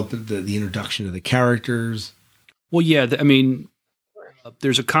developed, the introduction of the characters? Well, yeah, I mean,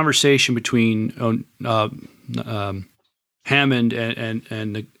 there's a conversation between Hammond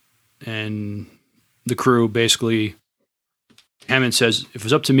and the crew. Basically, Hammond says, "If it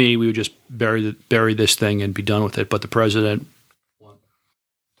was up to me, we would just bury this thing and be done with it." But the president,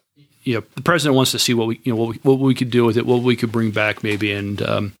 the president wants to see what we could do with it, what we could bring back, maybe,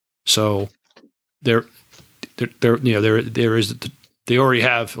 and so there is. They already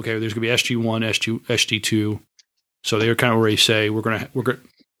have. Okay, there's going to be SG1, SG2. So they're kind of already say we're going to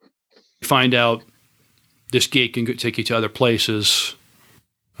find out this gate can take you to other places.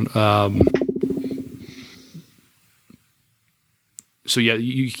 yeah,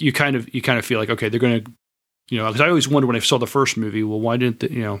 you kind of feel like, okay, they're going to, because I always wonder when I saw the first movie, well, why didn't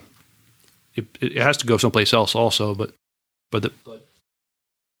they, it has to go someplace else also, but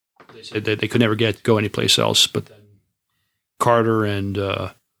they said that they could never go anyplace else. But then Carter and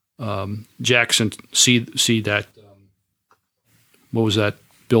Jackson see that what was that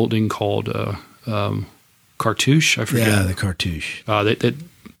building called? Cartouche, I forget. Yeah, the Cartouche. They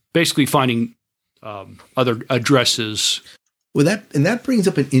basically finding other addresses. Well, that brings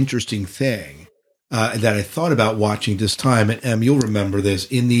up an interesting thing that I thought about watching this time, and you'll remember this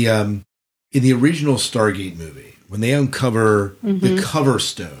in the original Stargate movie when they uncover the cover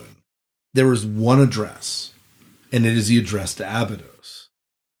stone. There was one address, and it is the address to Abydos.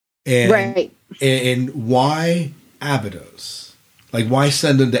 And, right. And why Abydos? Like, why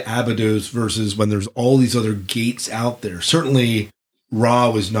send them to Abydos versus when there's all these other gates out there? Certainly, Ra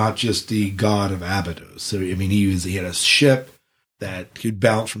was not just the god of Abydos. So, I mean, he had a ship that could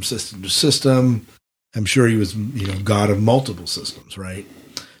bounce from system to system. I'm sure he was, god of multiple systems, right?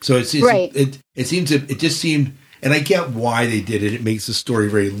 So it just seemed, and I get why they did it. It makes the story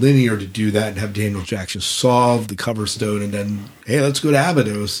very linear to do that and have Daniel Jackson solve the cover stone, and then, hey, let's go to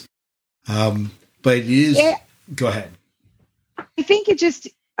Abydos. But it is. Go ahead. I think it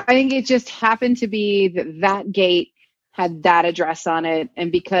just happened to be that gate had that address on it,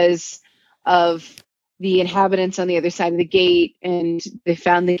 and because of the inhabitants on the other side of the gate, and they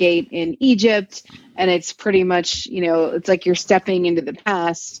found the gate in Egypt, and it's pretty much, it's like you're stepping into the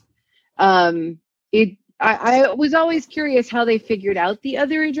past. I was always curious how they figured out the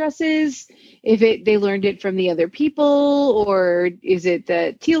other addresses, if they learned it from the other people, or is it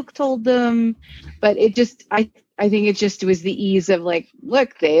that Teal'c told them? But I think it just was the ease of like,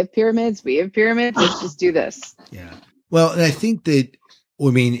 look, they have pyramids, we have pyramids, let's just do this. Yeah. Well, and I think that,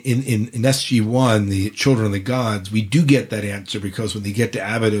 in SG-1, the Children of the Gods, we do get that answer because when they get to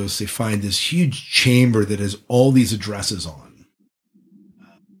Abydos, they find this huge chamber that has all these addresses on.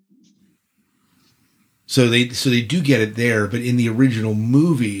 So they do get it there, but in the original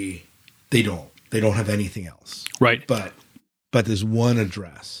movie, they don't. They don't have anything else. Right. But there's one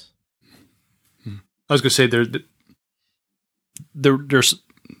address. I was going to say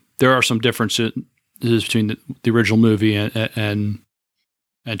there are some differences between the original movie and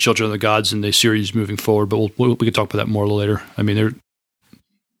Children of the Gods in the series moving forward, but we can talk about that more later. I mean,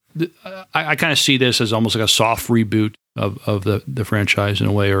 I kind of see this as almost like a soft reboot of the franchise in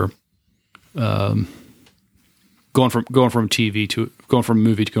a way, or going from a movie to going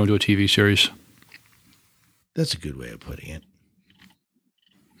to a TV series. That's a good way of putting it.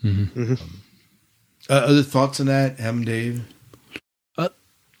 Mm-hmm. Mm-hmm. Other thoughts on that, Dave?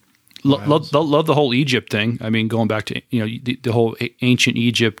 Love the whole Egypt thing. I mean, going back to the whole ancient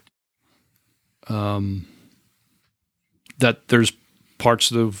Egypt. That there's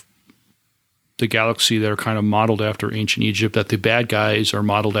parts of the galaxy that are kind of modeled after ancient Egypt. That the bad guys are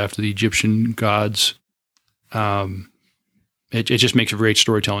modeled after the Egyptian gods. It just makes for great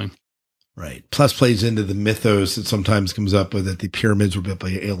storytelling. Right. Plus, plays into the mythos that sometimes comes up with that the pyramids were built by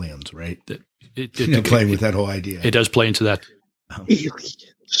aliens. Right. Playing with that whole idea. It does play into that.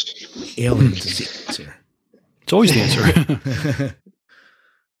 Aliens is the answer. It's always the answer.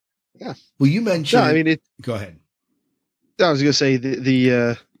 Yeah. Well, you mentioned. No, I mean, go ahead. I was going to say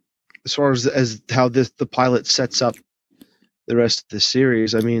the as far as how the pilot sets up the rest of the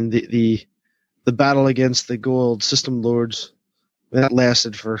series. I mean, the battle against the Goa'uld system lords, that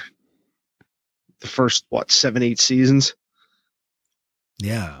lasted for the first 7-8 seasons.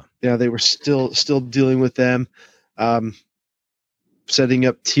 Yeah. Yeah, they were still dealing with them, setting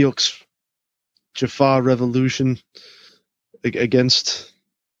up Teal'c's Jaffa revolution against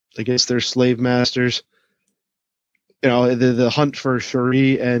their slave masters. The hunt for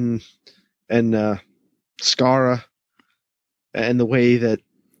Shuri and Skara, and the way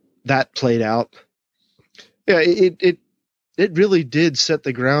that played out. Yeah, it really did set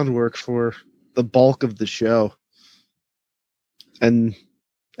the groundwork for the bulk of the show, and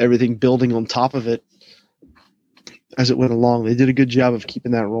everything building on top of it as it went along. They did a good job of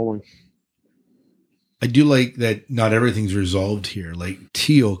keeping that rolling. I do like that not everything's resolved here. Like,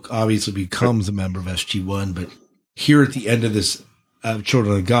 Teal'c obviously becomes a member of SG-1, but here at the end of this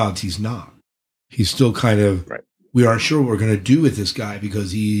Children of the Gods, he's not. He's still kind of, right. We aren't sure what we're going to do with this guy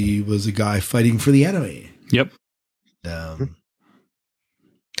because he was a guy fighting for the enemy. Yep.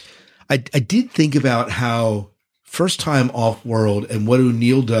 I did think about how first time off-world, and what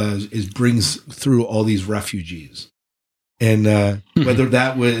O'Neill does is brings through all these refugees. And whether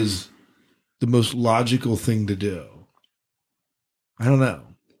that was the most logical thing to do, I don't know.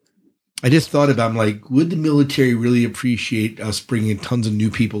 I just thought about, I'm like, would the military really appreciate us bringing tons of new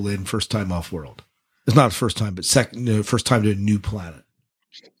people in first time off world? It's not first time, but first time to a new planet.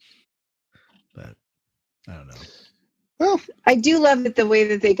 But I don't know. Well, I do love that the way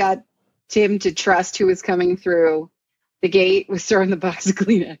that they got Tim to trust who was coming through the gate was throwing the box of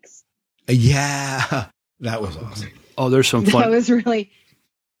Kleenex. Yeah, that was awesome. Oh, there's some fun. That was really,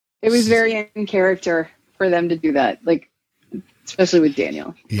 it was very in character for them to do that. Like, especially with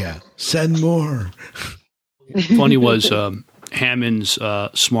Daniel. Yeah. Send more. Funny was Hammond's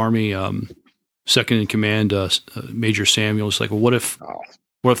smarmy second in command, Major Samuel's like, well, what if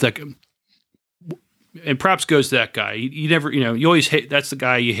that, and props goes to that guy. You never, you always hate, that's the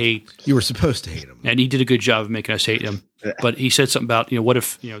guy you hate. You were supposed to hate him. And he did a good job of making us hate him. But he said something about, what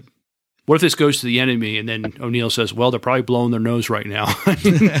if this goes to the enemy? And then O'Neill says, well, they're probably blowing their nose right now.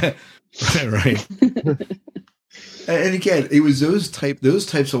 Right. And again, it was those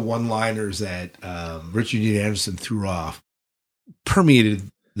types of one-liners that Richard Dean Anderson threw off, permeated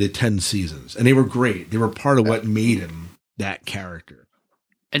the 10 seasons, and they were great. They were part of what made him that character.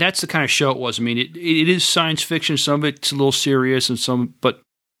 And that's the kind of show it was. I mean, it is science fiction. Some of it's a little serious, but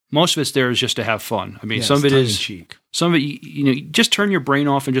most of it's there is just to have fun. I mean, some of it is cheek. Some of it, just turn your brain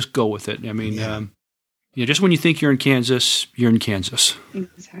off and just go with it. I mean, just when you think you're in Kansas, you're in Kansas.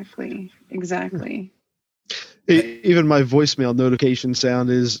 Exactly. Even my voicemail notification sound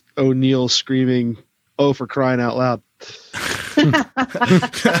is O'Neill screaming, "Oh, for crying out loud!"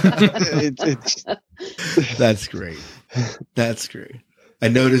 That's great. That's great. I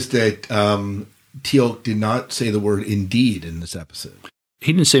noticed that Teal'c did not say the word "indeed" in this episode.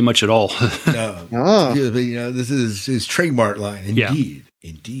 He didn't say much at all. No. But, this is his trademark line. Indeed.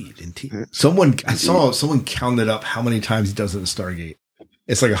 Yeah. Indeed. I saw someone counted up how many times he does it in Stargate.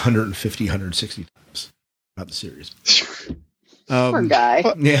 It's like 150, 160 times about the series. Poor guy.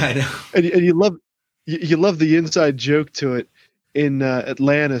 Yeah, I know. And you love the inside joke to it in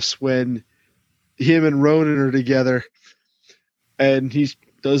Atlantis when him and Ronan are together, and he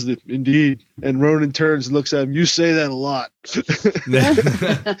does the indeed, and Ronan turns and looks at him. You say that a lot.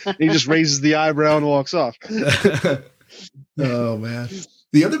 He just raises the eyebrow and walks off. Oh man.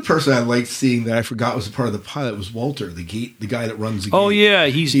 The other person I liked seeing that I forgot was a part of the pilot was Walter, the guy that runs the gate. Oh yeah,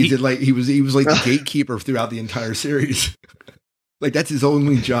 he was like the gatekeeper throughout the entire series. Like that's his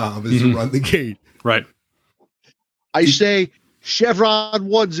only job is to run the gate. Right. I say Chevron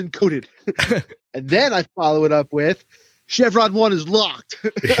 1's encoded. And then I follow it up with Chevron 1 is locked.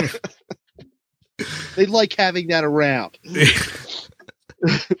 They like having that around.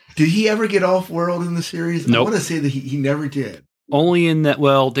 Did he ever get off world in the series? Nope. I want to say that he never did. Only in that,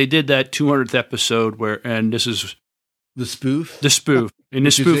 they did that 200th episode and this is the spoof. In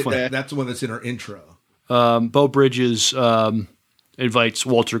the spoof one. That's the one that's in our intro. Bo Bridges invites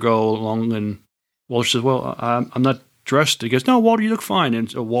Walter to go along, and Walter says, "Well, I'm not dressed." He goes, "No, Walter, you look fine." And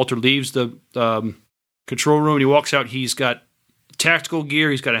so Walter leaves the control room. And he walks out. He's got tactical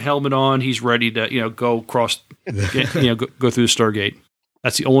gear. He's got a helmet on. He's ready to go across, go through the Stargate.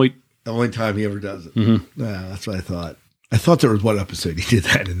 That's the only time he ever does it. Mm-hmm. Yeah, that's what I thought. I thought there was one episode he did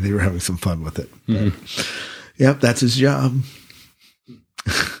that, and they were having some fun with it. Mm-hmm. Yep, that's his job.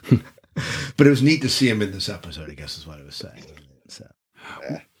 But it was neat to see him in this episode, I guess is what I was saying. So,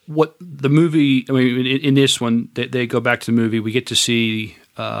 what the movie, I mean, in this one, they go back to the movie. We get to see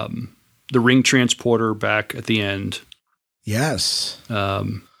the ring transporter back at the end. Yes.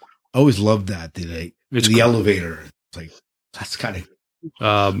 Always loved that. The elevator. It's like, that's kind of...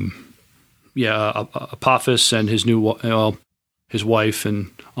 Apophis and his his wife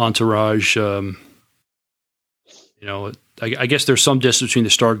and entourage. I guess there's some distance between the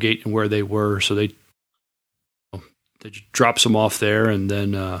Stargate and where they were, so they drops them off there, and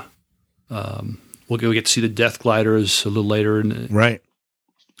then we'll get to see the Death Gliders a little later. Right.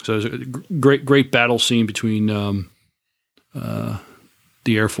 So there's a great battle scene between the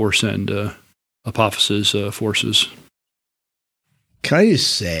Air Force and Apophis's forces. Can I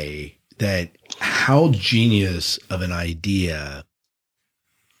just say that how genius of an idea,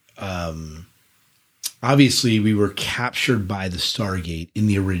 obviously we were captured by the Stargate in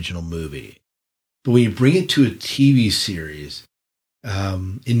the original movie, but when you bring it to a TV series,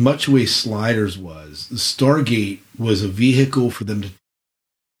 in much way Sliders was, the Stargate was a vehicle for them to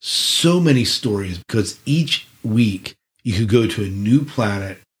so many stories, because each week you could go to a new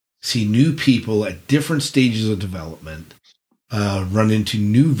planet, see new people at different stages of development, run into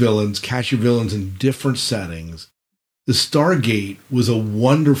new villains, catch your villains in different settings. The Stargate was a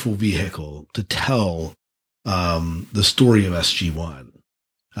wonderful vehicle to tell the story of SG-1.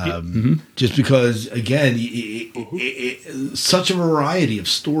 Just because, again, such a variety of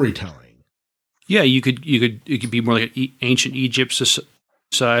storytelling. Yeah, it could be more like an ancient Egypt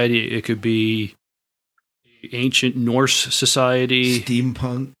society. It could be ancient Norse society,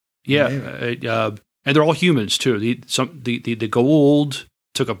 steampunk. Yeah, and they're all humans too. The Goa'uld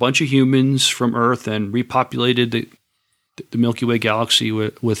took a bunch of humans from Earth and repopulated the Milky Way galaxy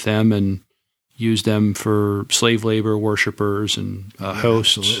with them, and used them for slave labor, worshippers, and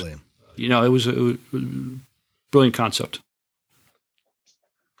hosts. Absolutely. It was a brilliant concept.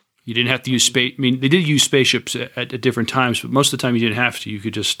 You didn't have to use space. I mean, they did use spaceships at different times, but most of the time you didn't have to. You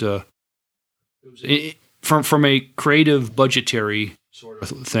could just from a creative, budgetary sort of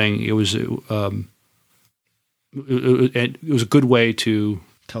thing. It was a good way to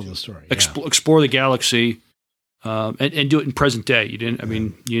tell the story, explore the galaxy, and do it in present day. You didn't. I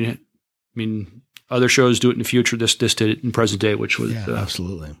mean, other shows do it in the future. This did it in present day, which was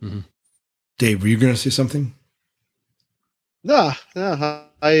absolutely. Mm-hmm. Dave, were you going to say something? No,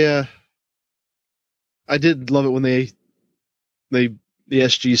 I did love it when the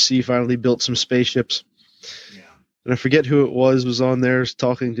SGC finally built some spaceships. Yeah. And I forget who it was on there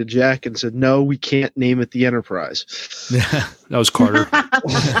talking to Jack and said, "No, we can't name it the Enterprise." That was Carter.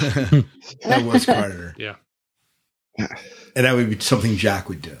 That was Carter. Yeah. And that would be something Jack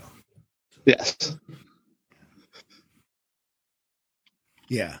would do. Yes.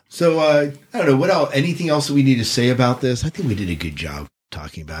 Yeah. So I don't know what else. Anything else that we need to say about this? I think we did a good job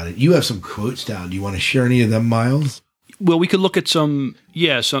talking about it. You have some quotes down. Do you want to share any of them, Miles? Well, we could look at some of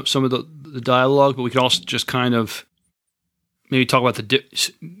the dialogue, but we could also just kind of maybe talk about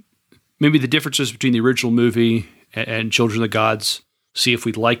maybe the differences between the original movie and Children of the Gods. See if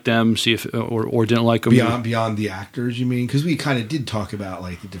we liked them. See if or didn't like them. Beyond the actors, you mean? Because we kind of did talk about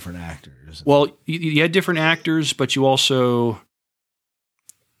like the different actors. Well, you had different actors, but you also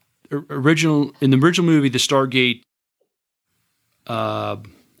in the original movie, the Stargate, the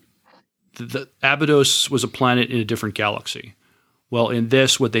Abydos was a planet in a different galaxy. Well, in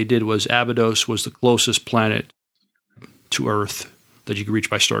this, what they did was Abydos was the closest planet to Earth that you could reach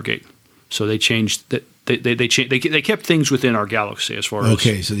by Stargate. So they changed that. They kept things within our galaxy as far as.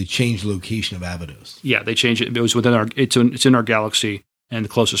 Okay, so they changed the location of Abydos. Yeah, they changed it. It was within our. It's in our galaxy and the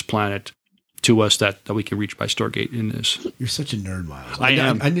closest planet to us that we can reach by Stargate in this. You're such a nerd, Miles. I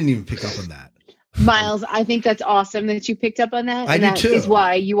am. I didn't even pick up on that. Miles, I think that's awesome that you picked up on that. I do too. That is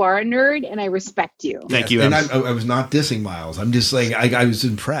why you are a nerd, and I respect you. Thank you. And I was not dissing Miles. I'm just saying I was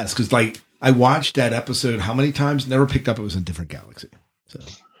impressed because like I watched that episode how many times? Never picked up it was in a different galaxy. So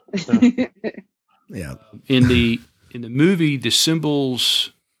yeah. In the movie, the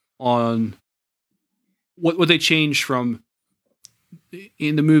symbols on what they changed from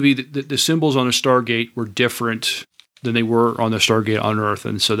in the movie, the symbols on the Stargate were different than they were on the Stargate on Earth,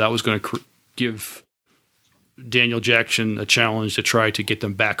 and so that was going to give Daniel Jackson a challenge to try to get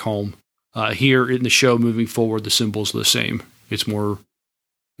them back home. Here in the show, moving forward, the symbols are the same. It's more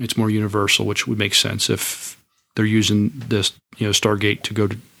universal, which would make sense if they're using this, Stargate to go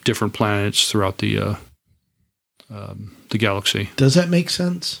to different planets throughout the galaxy. Does that make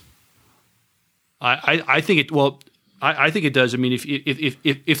sense? I think it. Well, I think it does. I mean, if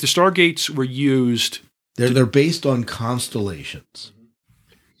the Stargates were used, they're based on constellations.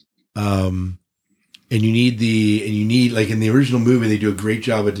 And you need like in the original movie, they do a great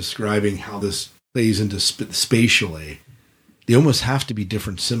job of describing how this plays into spatially. They almost have to be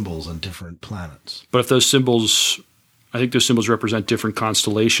different symbols on different planets. But if those symbols, I think those symbols represent different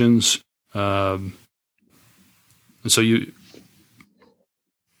constellations, and so you.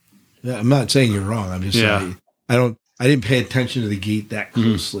 Yeah, I'm not saying you're wrong. I'm just saying I didn't pay attention to the gate that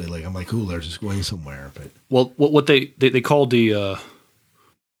closely. Mm-hmm. Like I'm like, cool, they're just going somewhere. But what they called the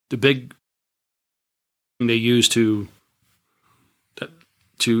big thing they used to get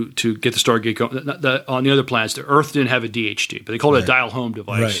the Stargate going. On the other planets, the Earth didn't have a DHD, but they called it a dial home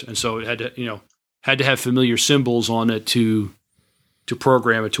device, and so it had to have familiar symbols on it to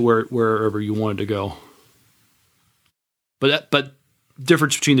program it to wherever you wanted to go. But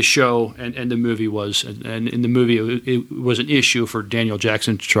difference between the show and the movie was, and in the movie it was an issue for Daniel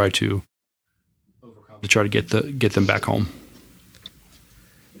Jackson to try to get them back home.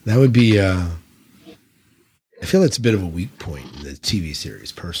 That would be. I feel that's a bit of a weak point in the TV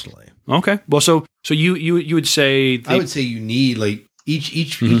series, personally. Okay, well, so you would say I would say you need like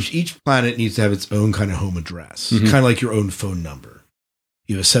each planet needs to have its own kind of home address, kind of like your own phone number.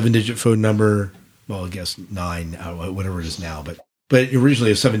 You have a 7-digit phone number. Well, I guess 9, whatever it is now, but originally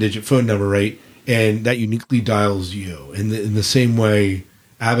a 7-digit phone number, right? And that uniquely dials you. In the same way,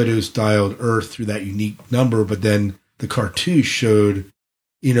 Abydos dialed Earth through that unique number, but then the cartoon showed,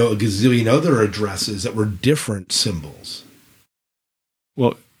 a gazillion other addresses that were different symbols.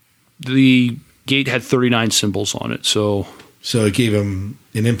 Well, the gate had 39 symbols on it. So it gave them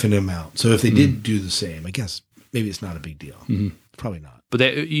an infinite amount. So if they did do the same, I guess maybe it's not a big deal. Probably not. But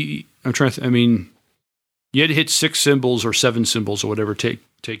I'm trying to. I mean, you had to hit 6 symbols or 7 symbols or whatever. Take.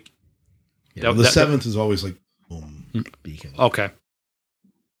 Yeah, the 7th is always like boom beacon. Okay.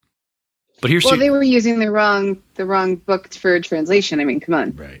 But here's they were using the wrong book for translation. I mean, come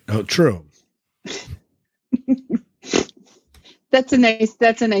on. Right. Oh, true. That's a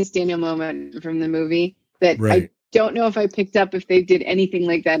nice Daniel moment from the movie that I don't know if I picked up if they did anything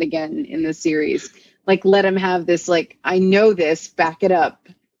like that again in the series. Like, let him have this, like, I know this, back it up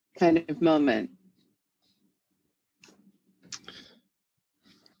kind of moment.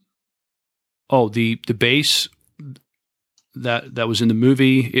 Oh, the base that was in the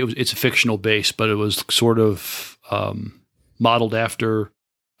movie, it's a fictional base, but it was sort of modeled after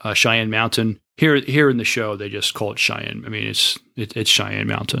Cheyenne Mountain. Here in the show, they just call it Cheyenne. I mean, it's Cheyenne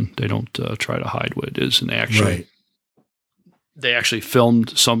Mountain. They don't try to hide what it is, and they actually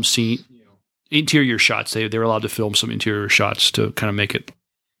filmed some scene, interior shots. They were allowed to film some interior shots to kind of make it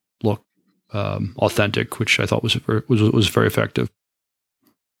look authentic, which I thought was very effective.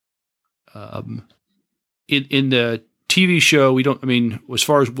 In the TV show, we don't. I mean, as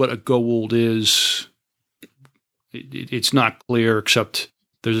far as what a Goa'uld is, it's not clear. Except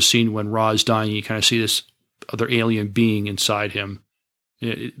there's a scene when Ra is dying. You kind of see this other alien being inside him.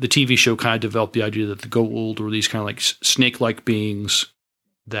 The TV show kind of developed the idea that the Goa'uld were these kind of like snake-like beings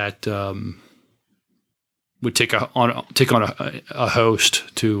that would take on a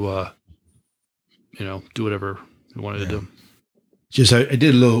host to do whatever they wanted to do. Just I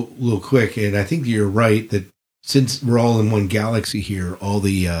did a little quick, and I think you're right that since we're all in one galaxy here, all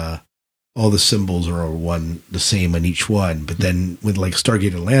the symbols are the same on each one. But then with like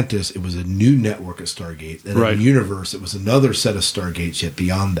Stargate Atlantis, it was a new network of Stargates, and in the universe, it was another set of Stargates yet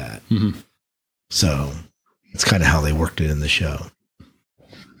beyond that. Mm-hmm. So that's kind of how they worked it in the show.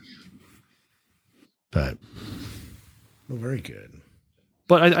 But very good.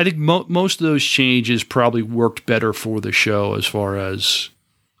 But I think most of those changes probably worked better for the show as far as,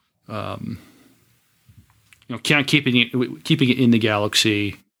 kind of keeping it in the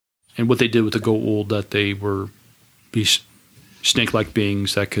galaxy, and what they did with the Goa'uld, that they were these snake-like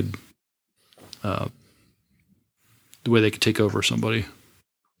beings that could, the way they could take over somebody.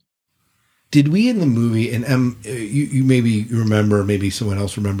 Did we in the movie, and you maybe remember, maybe someone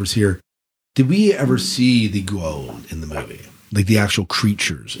else remembers here, did we ever see the Goa'uld in the movie? Like the actual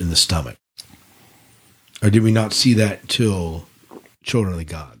creatures in the stomach? Or did we not see that till Children of the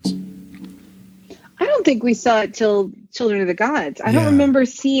Gods? I don't think we saw it till Children of the Gods. I don't remember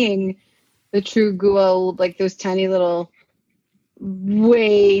seeing the true Goa'uld, like those tiny little,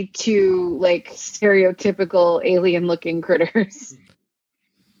 way too like stereotypical alien-looking critters.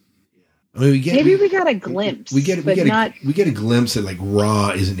 I mean, maybe we got a glimpse. We get a glimpse that like Ra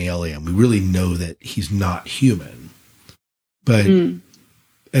is an alien. We really know that he's not human. But and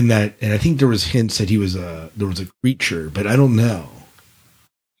I think there was hints that there was a creature, but I don't know.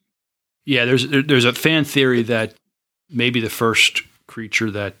 Yeah, there's a fan theory that maybe the first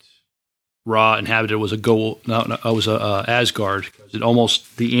creature that Ra inhabited was it was a Asgard.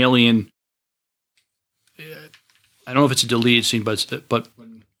 The alien. I don't know if it's a deleted scene, but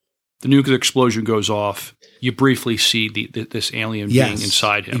when the nuclear explosion goes off, you briefly see this alien being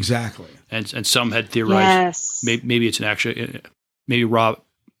inside him. Exactly. And some had theorized maybe it's maybe Ra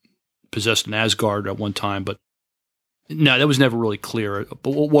possessed an Asgard at one time, but no, that was never really clear.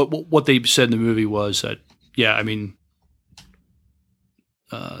 But what they said in the movie was that the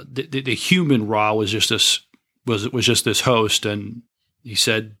human Ra was just this host, and he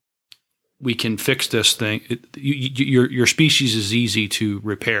said, we can fix this thing. Your species is easy to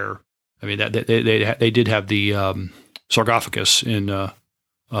repair. I mean, that they did have the sarcophagus in the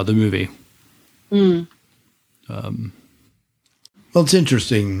movie. Well, it's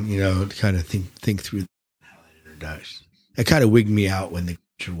interesting, to kind of think through how that introduction. It kind of wigged me out when the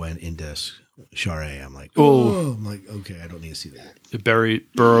creature went into Shara. I'm like, okay, I don't need to see that. It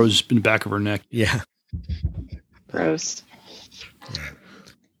burrows in the back of her neck. Yeah. Gross. Yeah.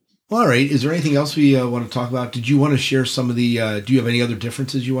 Well, all right. Is there anything else we want to talk about? Did you want to share some of the? Do you have any other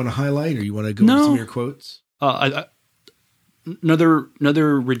differences you want to highlight, or you want to go into some of your quotes?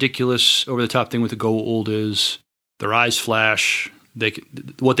 Another ridiculous, over the top thing with the Goa'uld is their eyes flash.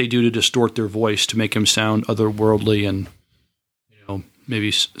 What they do to distort their voice to make them sound otherworldly and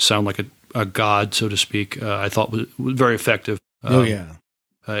maybe sound like a god, so to speak. I thought was very effective. I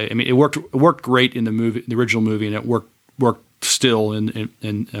mean, it worked great in the original movie, and it worked still in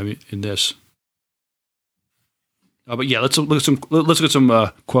this. But yeah, let's look at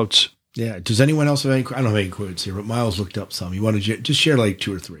some quotes. Yeah. Does anyone else have any? I don't have any quotes here, but Miles looked up some. You want to just share like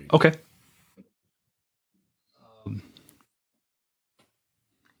 2 or 3? Okay.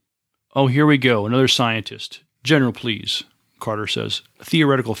 Oh, here we go. Another scientist. General, please, Carter says. A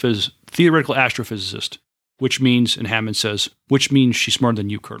theoretical astrophysicist. Which means, and Hammond says, which means she's smarter than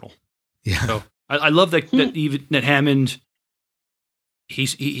you, Colonel. Yeah. So I love that Hammond,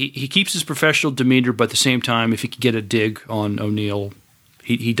 he keeps his professional demeanor, but at the same time, if he could get a dig on O'Neill,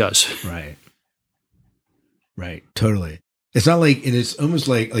 he does. Right. Right. Totally. It's not like, and it's almost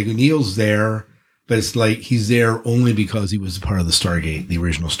like O'Neill's there, but it's like he's there only because he was part of the Stargate, the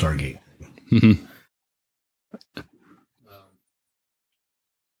original Stargate. Mm-hmm.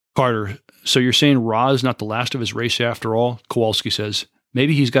 Carter, so you're saying Ra is not the last of his race after all? Kowalski says,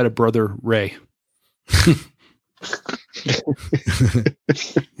 maybe he's got a brother, Ray.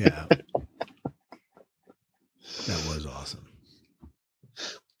 Yeah. That was awesome.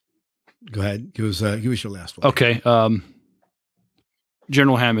 Go ahead. Give us your last one. Okay.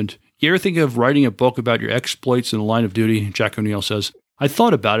 General Hammond, you ever think of writing a book about your exploits in the line of duty? Jack O'Neill says, I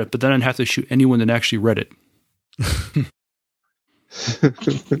thought about it, but then I'd have to shoot anyone that actually read it.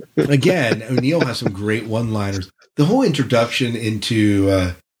 Again, O'Neill has some great one-liners. The whole introduction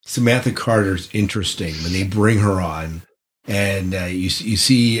into Samantha Carter's interesting when they bring her on, and you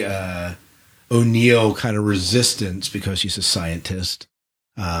see O'Neill kind of resistance because she's a scientist,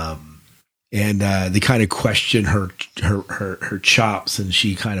 and they kind of question her chops, and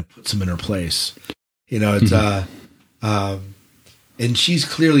she kind of puts them in her place. You know, it's and she's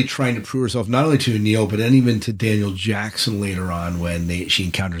clearly trying to prove herself not only to O'Neill, but then even to Daniel Jackson later on when she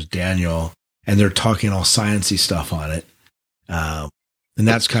encounters Daniel and they're talking all sciencey stuff on it. And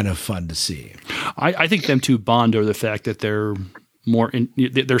that's kind of fun to see. I think them two bond over the fact that they're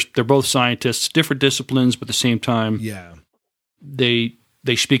they're both scientists, different disciplines, but at the same time, yeah, they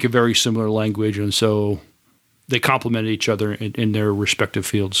speak a very similar language. And so they complement each other in their respective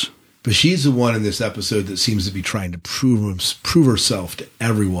fields. But she's the one in this episode that seems to be trying to prove herself to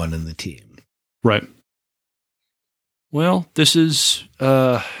everyone in the team. Right. Well, this is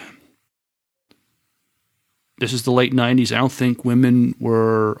the late 90s. I don't think women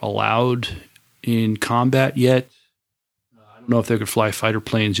were allowed in combat yet. I don't know if they could fly fighter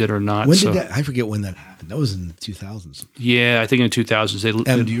planes yet or not. When did that? I forget when that happened. That was in the 2000s. Yeah, I think in the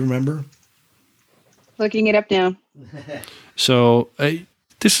 2000s. Do you remember? Looking it up now. So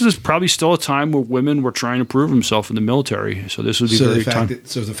this is probably still a time where women were trying to prove themselves in the military. So this would be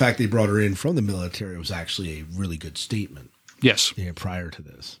the fact they brought her in from the military was actually a really good statement. Yes. Yeah, prior to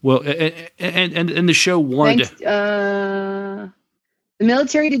this. Well, and the show wanted the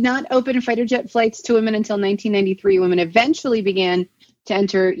military did not open fighter jet flights to women until 1993. Women eventually began to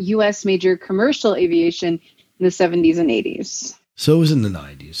enter U.S. major commercial aviation in the 70s and 80s. So it was in the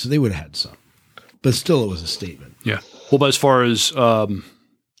 90s. So they would have had some. But still, it was a statement. Yeah. Well, but as far as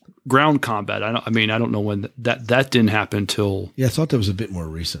ground combat, I don't know when that didn't happen until. Yeah, I thought that was a bit more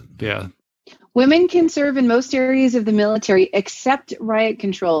recent. Yeah. Women can serve in most areas of the military except riot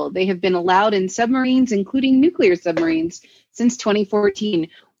control. They have been allowed in submarines, including nuclear submarines, since 2014.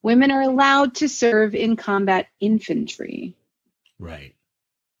 Women are allowed to serve in combat infantry. Right.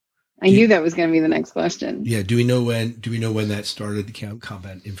 I knew that was going to be the next question. Yeah. Do we know when that started, the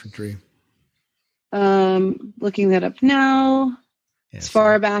combat infantry? Looking that up now. As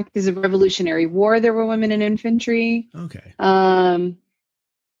far back as the Revolutionary War, there were women in infantry. Okay.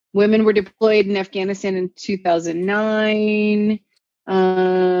 Women were deployed in Afghanistan in 2009.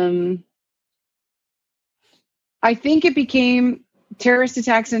 I think it became terrorist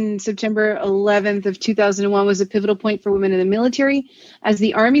attacks in September 11th of 2001 was a pivotal point for women in the military. As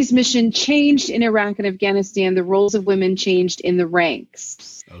the Army's mission changed in Iraq and Afghanistan, the roles of women changed in the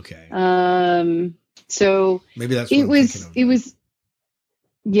ranks. Okay. So maybe that's it was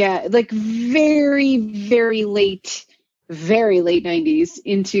yeah, like very, very late 90s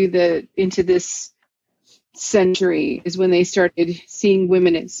into this century is when they started seeing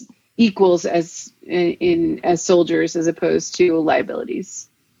women as equals as soldiers as opposed to liabilities.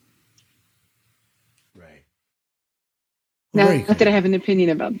 Right. Not that I have an opinion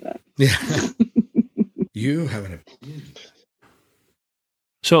about that. Yeah. You have an opinion.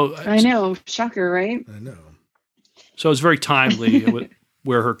 So I know, shocker, right? I know. So it's very timely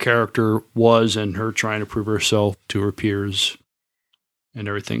where her character was and her trying to prove herself to her peers and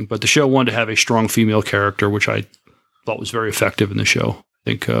everything. But the show wanted to have a strong female character, which I thought was very effective in the show.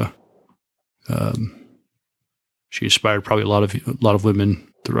 I think she inspired probably a lot of women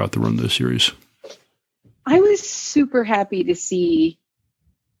throughout the run of the series. I was super happy to see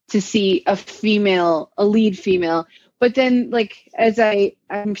a lead female. But then, like,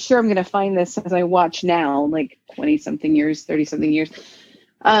 I'm sure I'm going to find this as I watch now, like 20-something years, 30-something years,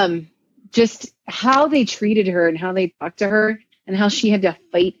 just how they treated her and how they talked to her and how she had to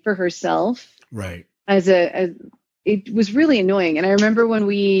fight for herself. Right. It was really annoying. And I remember when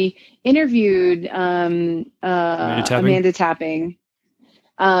we interviewed Amanda Tapping,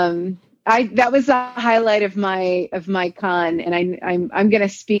 that was the highlight of my con, and I'm going to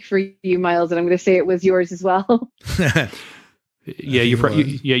speak for you, Miles, and I'm going to say it was yours as well. Yeah, you're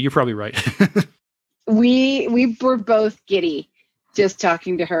probably right. we were both giddy just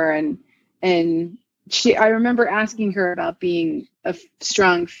talking to her, and I remember asking her about being a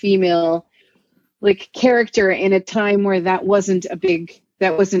strong female like character in a time where that wasn't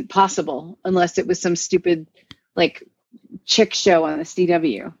possible unless it was some stupid like chick show on the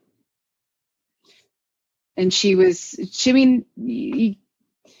CW. And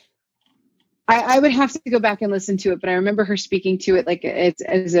I would have to go back and listen to it, but I remember her speaking to it like it's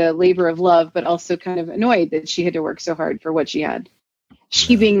as a labor of love, but also kind of annoyed that she had to work so hard for what she had.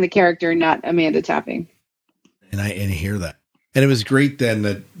 She being the character, not Amanda Tapping. And I hear that. And it was great then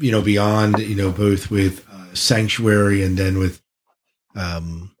that, beyond, both with Sanctuary and then with,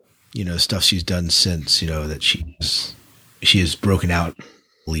 stuff she's done since, that she has broken out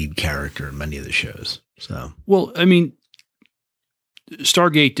lead character in many of the shows. So, well, I mean,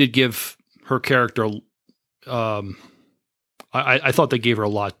 Stargate did give her character, I thought they gave her a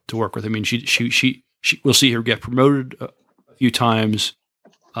lot to work with. I mean, she we'll see her get promoted a few times.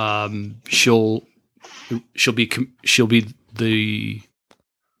 She'll be the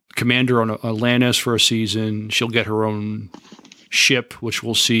commander on Atlantis for a season. She'll get her own ship, which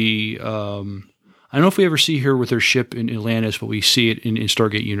we'll see. I don't know if we ever see her with her ship in Atlantis, but we see it in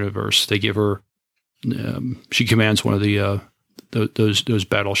Stargate Universe. They give her. She commands one of those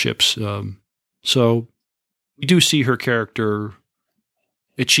battleships. So we do see her character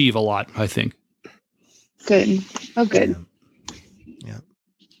achieve a lot, I think. Good. Oh, good. Yeah.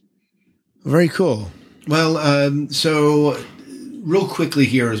 Very cool. Well, so real quickly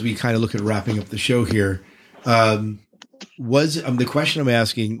here, as we kind of look at wrapping up the show here, the question I'm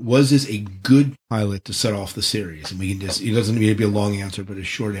asking, was this a good pilot to set off the series? And we can it doesn't need to be a long answer, but a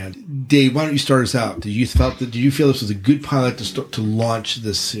short answer. Dave, why don't you start us out? Did you feel this was a good pilot to launch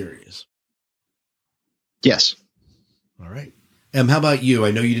this series? Yes. All right. How about you?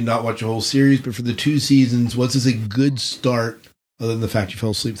 I know you did not watch the whole series, but for the 2 seasons, was this a good start, other than the fact you fell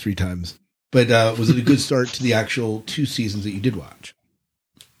asleep 3 times? But was it a good start to the actual 2 seasons that you did watch?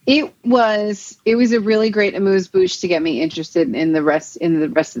 It was a really great amuse-bouche to get me interested in the rest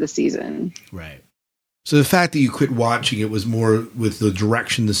of the season. Right. So the fact that you quit watching it was more with the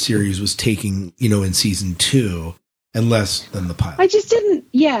direction the series was taking, in season 2, and less than the pilot.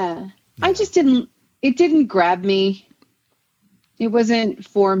 It didn't grab me. It wasn't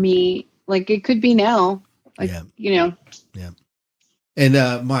for me. Like, it could be now. Yeah.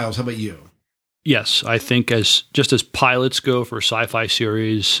 And Miles, how about you? Yes, I think as pilots go for sci-fi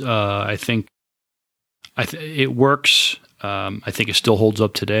series, I think it works. I think it still holds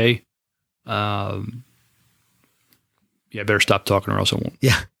up today. I better stop talking or else I won't.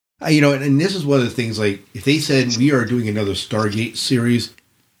 Yeah. And this is one of the things, like, if they said we are doing another Stargate series,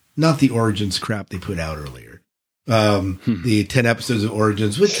 not the Origins crap they put out earlier. The 10 episodes of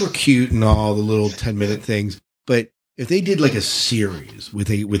Origins, which were cute and all the little 10-minute things, but if they did like a series with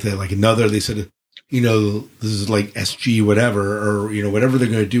like another, they said, this is like SG whatever, or, whatever they're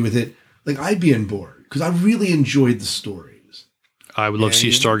going to do with it, like, I'd be on board because I really enjoyed the stories. I would love to see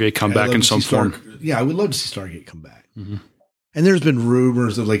Stargate come back in some form. I would love to see Stargate come back. Mm-hmm. And there's been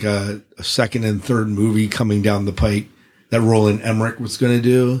rumors of like a second and third movie coming down the pike that Roland Emmerich was going to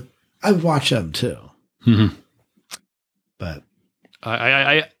do. I'd watch them too. Mm-hmm. But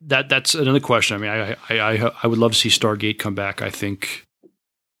that's another question. I mean, I would love to see Stargate come back. I think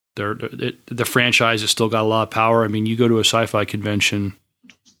the franchise has still got a lot of power. I mean, you go to a sci-fi convention,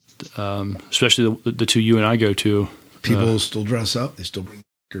 especially the 2 you and I go to. People still dress up. They still bring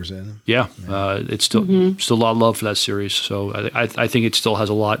actors in. Yeah. It's still a lot of love for that series. So I think it still has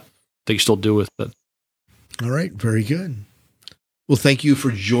a lot they can still do with it. All right. Very good. Well, thank you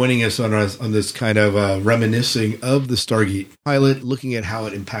for joining us on this kind of reminiscing of the Stargate pilot, looking at how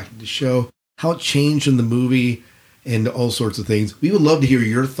it impacted the show, how it changed in the movie, and all sorts of things. We would love to hear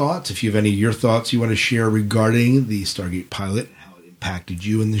your thoughts. If you have any of your thoughts you want to share regarding the Stargate pilot, how it impacted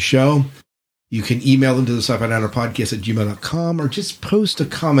you in the show, you can email them to the SciFi Diner Podcast at gmail.com, or just post a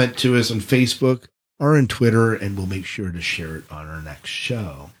comment to us on Facebook or on Twitter, and we'll make sure to share it on our next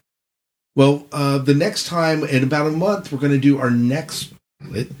show. Well, the next time, in about a month, we're going to do our next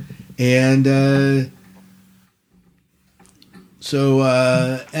pilot. And So,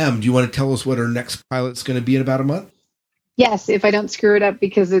 Em, do you want to tell us what our next pilot's going to be in about a month? Yes, if I don't screw it up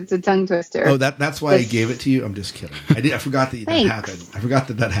because it's a tongue twister. Oh, that's why I gave it to you? I'm just kidding. I forgot that happened. I forgot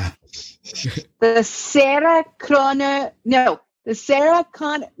that happened. The Sarah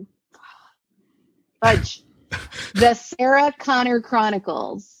Connor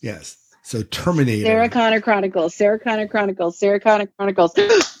Chronicles. Yes. So Terminator. Sarah Connor Chronicles. 3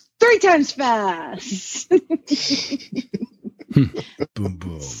 times fast. Boom,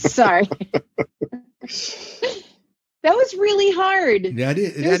 boom. Sorry. That was really hard. Yeah, it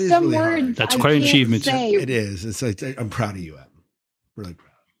is. There's that is some really words hard. That's quite an achievement. It is. It's like, I'm proud of you, Em. Really proud.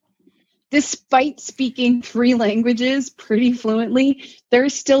 Despite speaking 3 languages pretty fluently,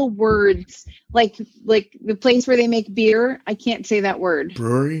 there's still words like the place where they make beer. I can't say that word.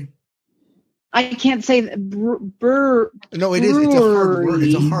 Brewery. I can't say that. No, it is. It's a hard word.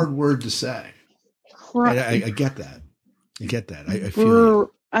 It's a hard word to say. I get that. I get that. I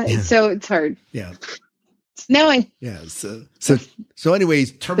feel it. So it's hard. Yeah. No, So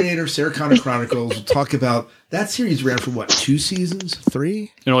anyways, Terminator, Sarah Connor Chronicles. We'll talk about that series. Ran for what? 2 seasons? 3?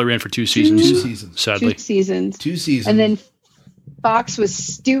 It only ran for 2 seasons. 2 seasons. Sadly. 2 seasons. 2 seasons. And then Fox was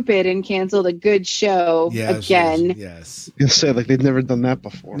stupid and canceled a good show again. Yes. You say like they've never done that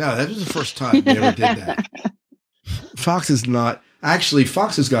before. No, that was the first time they ever did that. Fox is not actually.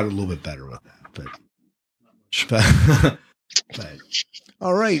 Fox has got a little bit better with that, but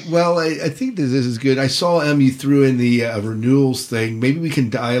all right. Well, I think this is good. I saw you threw in the renewals thing. Maybe we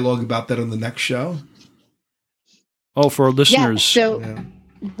can dialogue about that on the next show. Oh, for our listeners. Yeah, so,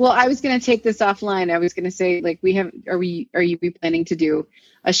 well, I was going to take this offline. I was going to say, like, are you planning to do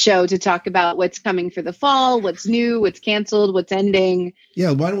a show to talk about what's coming for the fall, what's new, what's canceled, what's ending?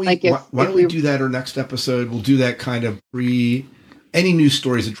 Yeah. Why don't we, why don't we do that our next episode? We'll do that kind of any news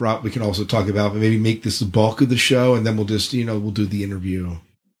stories that drop, we can also talk about, but maybe make this the bulk of the show, and then we'll just, we'll do the interview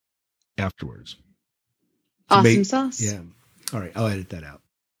afterwards. Awesome sauce. Yeah. All right. I'll edit that out.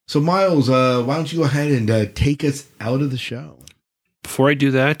 So, Miles, why don't you go ahead and take us out of the show? Before I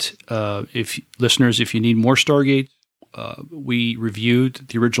do that, if you need more Stargate, we reviewed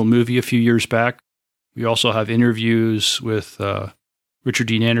the original movie a few years back. We also have interviews with Richard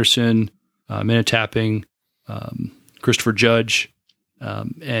Dean Anderson, Minute Tapping, Christopher Judge,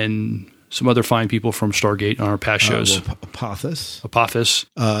 and some other fine people from Stargate on our past shows. Apophis.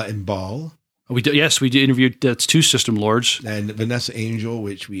 And Ball. We did interview, that's 2 System Lords. And Vanessa Angel,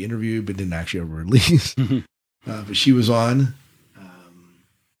 which we interviewed but didn't actually ever release. But she was on, I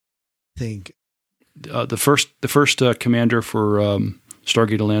think. The first commander for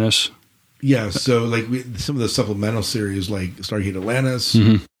Stargate Atlantis. Yeah, so like some of the supplemental series like Stargate Atlantis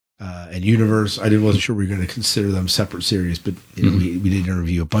and Universe, wasn't sure we were going to consider them separate series, but we did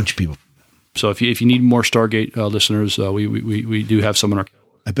interview a bunch of people. So if you need more Stargate listeners, we do have some on our.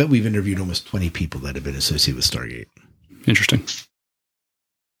 I bet we've interviewed almost 20 people that have been associated with Stargate. Interesting.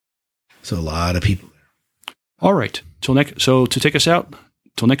 So a lot of people there. All right. So to take us out,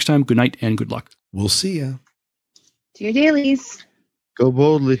 till next time, good night and good luck. We'll see ya. Do your dailies. Go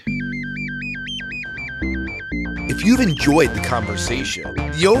boldly. If you've enjoyed the conversation,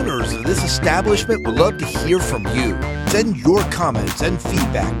 the owners of this establishment would love to hear from you. Send your comments and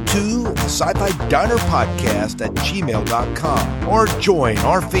feedback to the SciFi Diner Podcast at gmail.com or join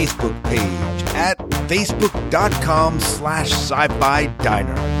our Facebook page at facebook.com/sci-fi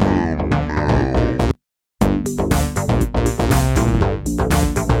diner.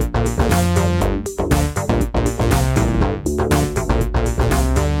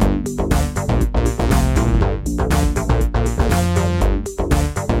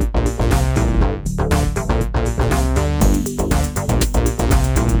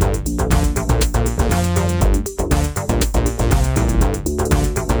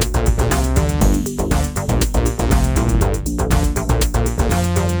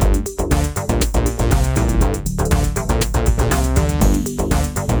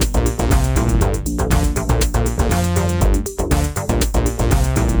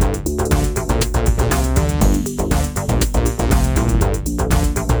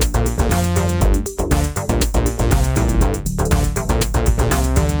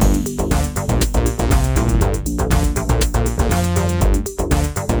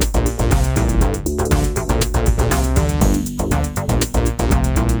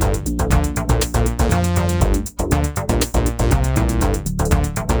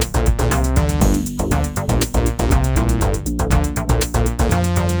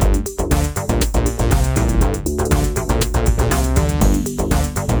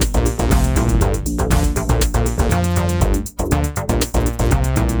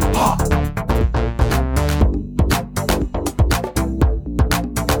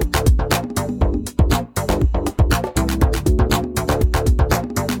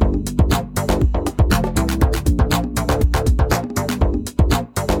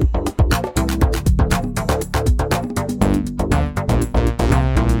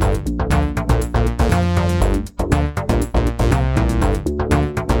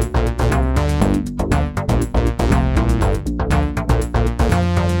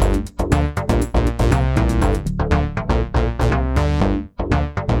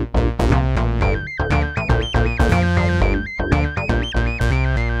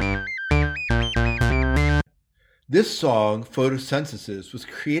 This song, Photosynthesis, was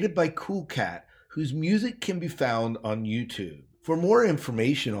created by Cool Cat, whose music can be found on YouTube. For more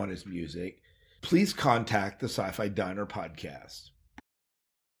information on his music, please contact the SciFi Diner podcast.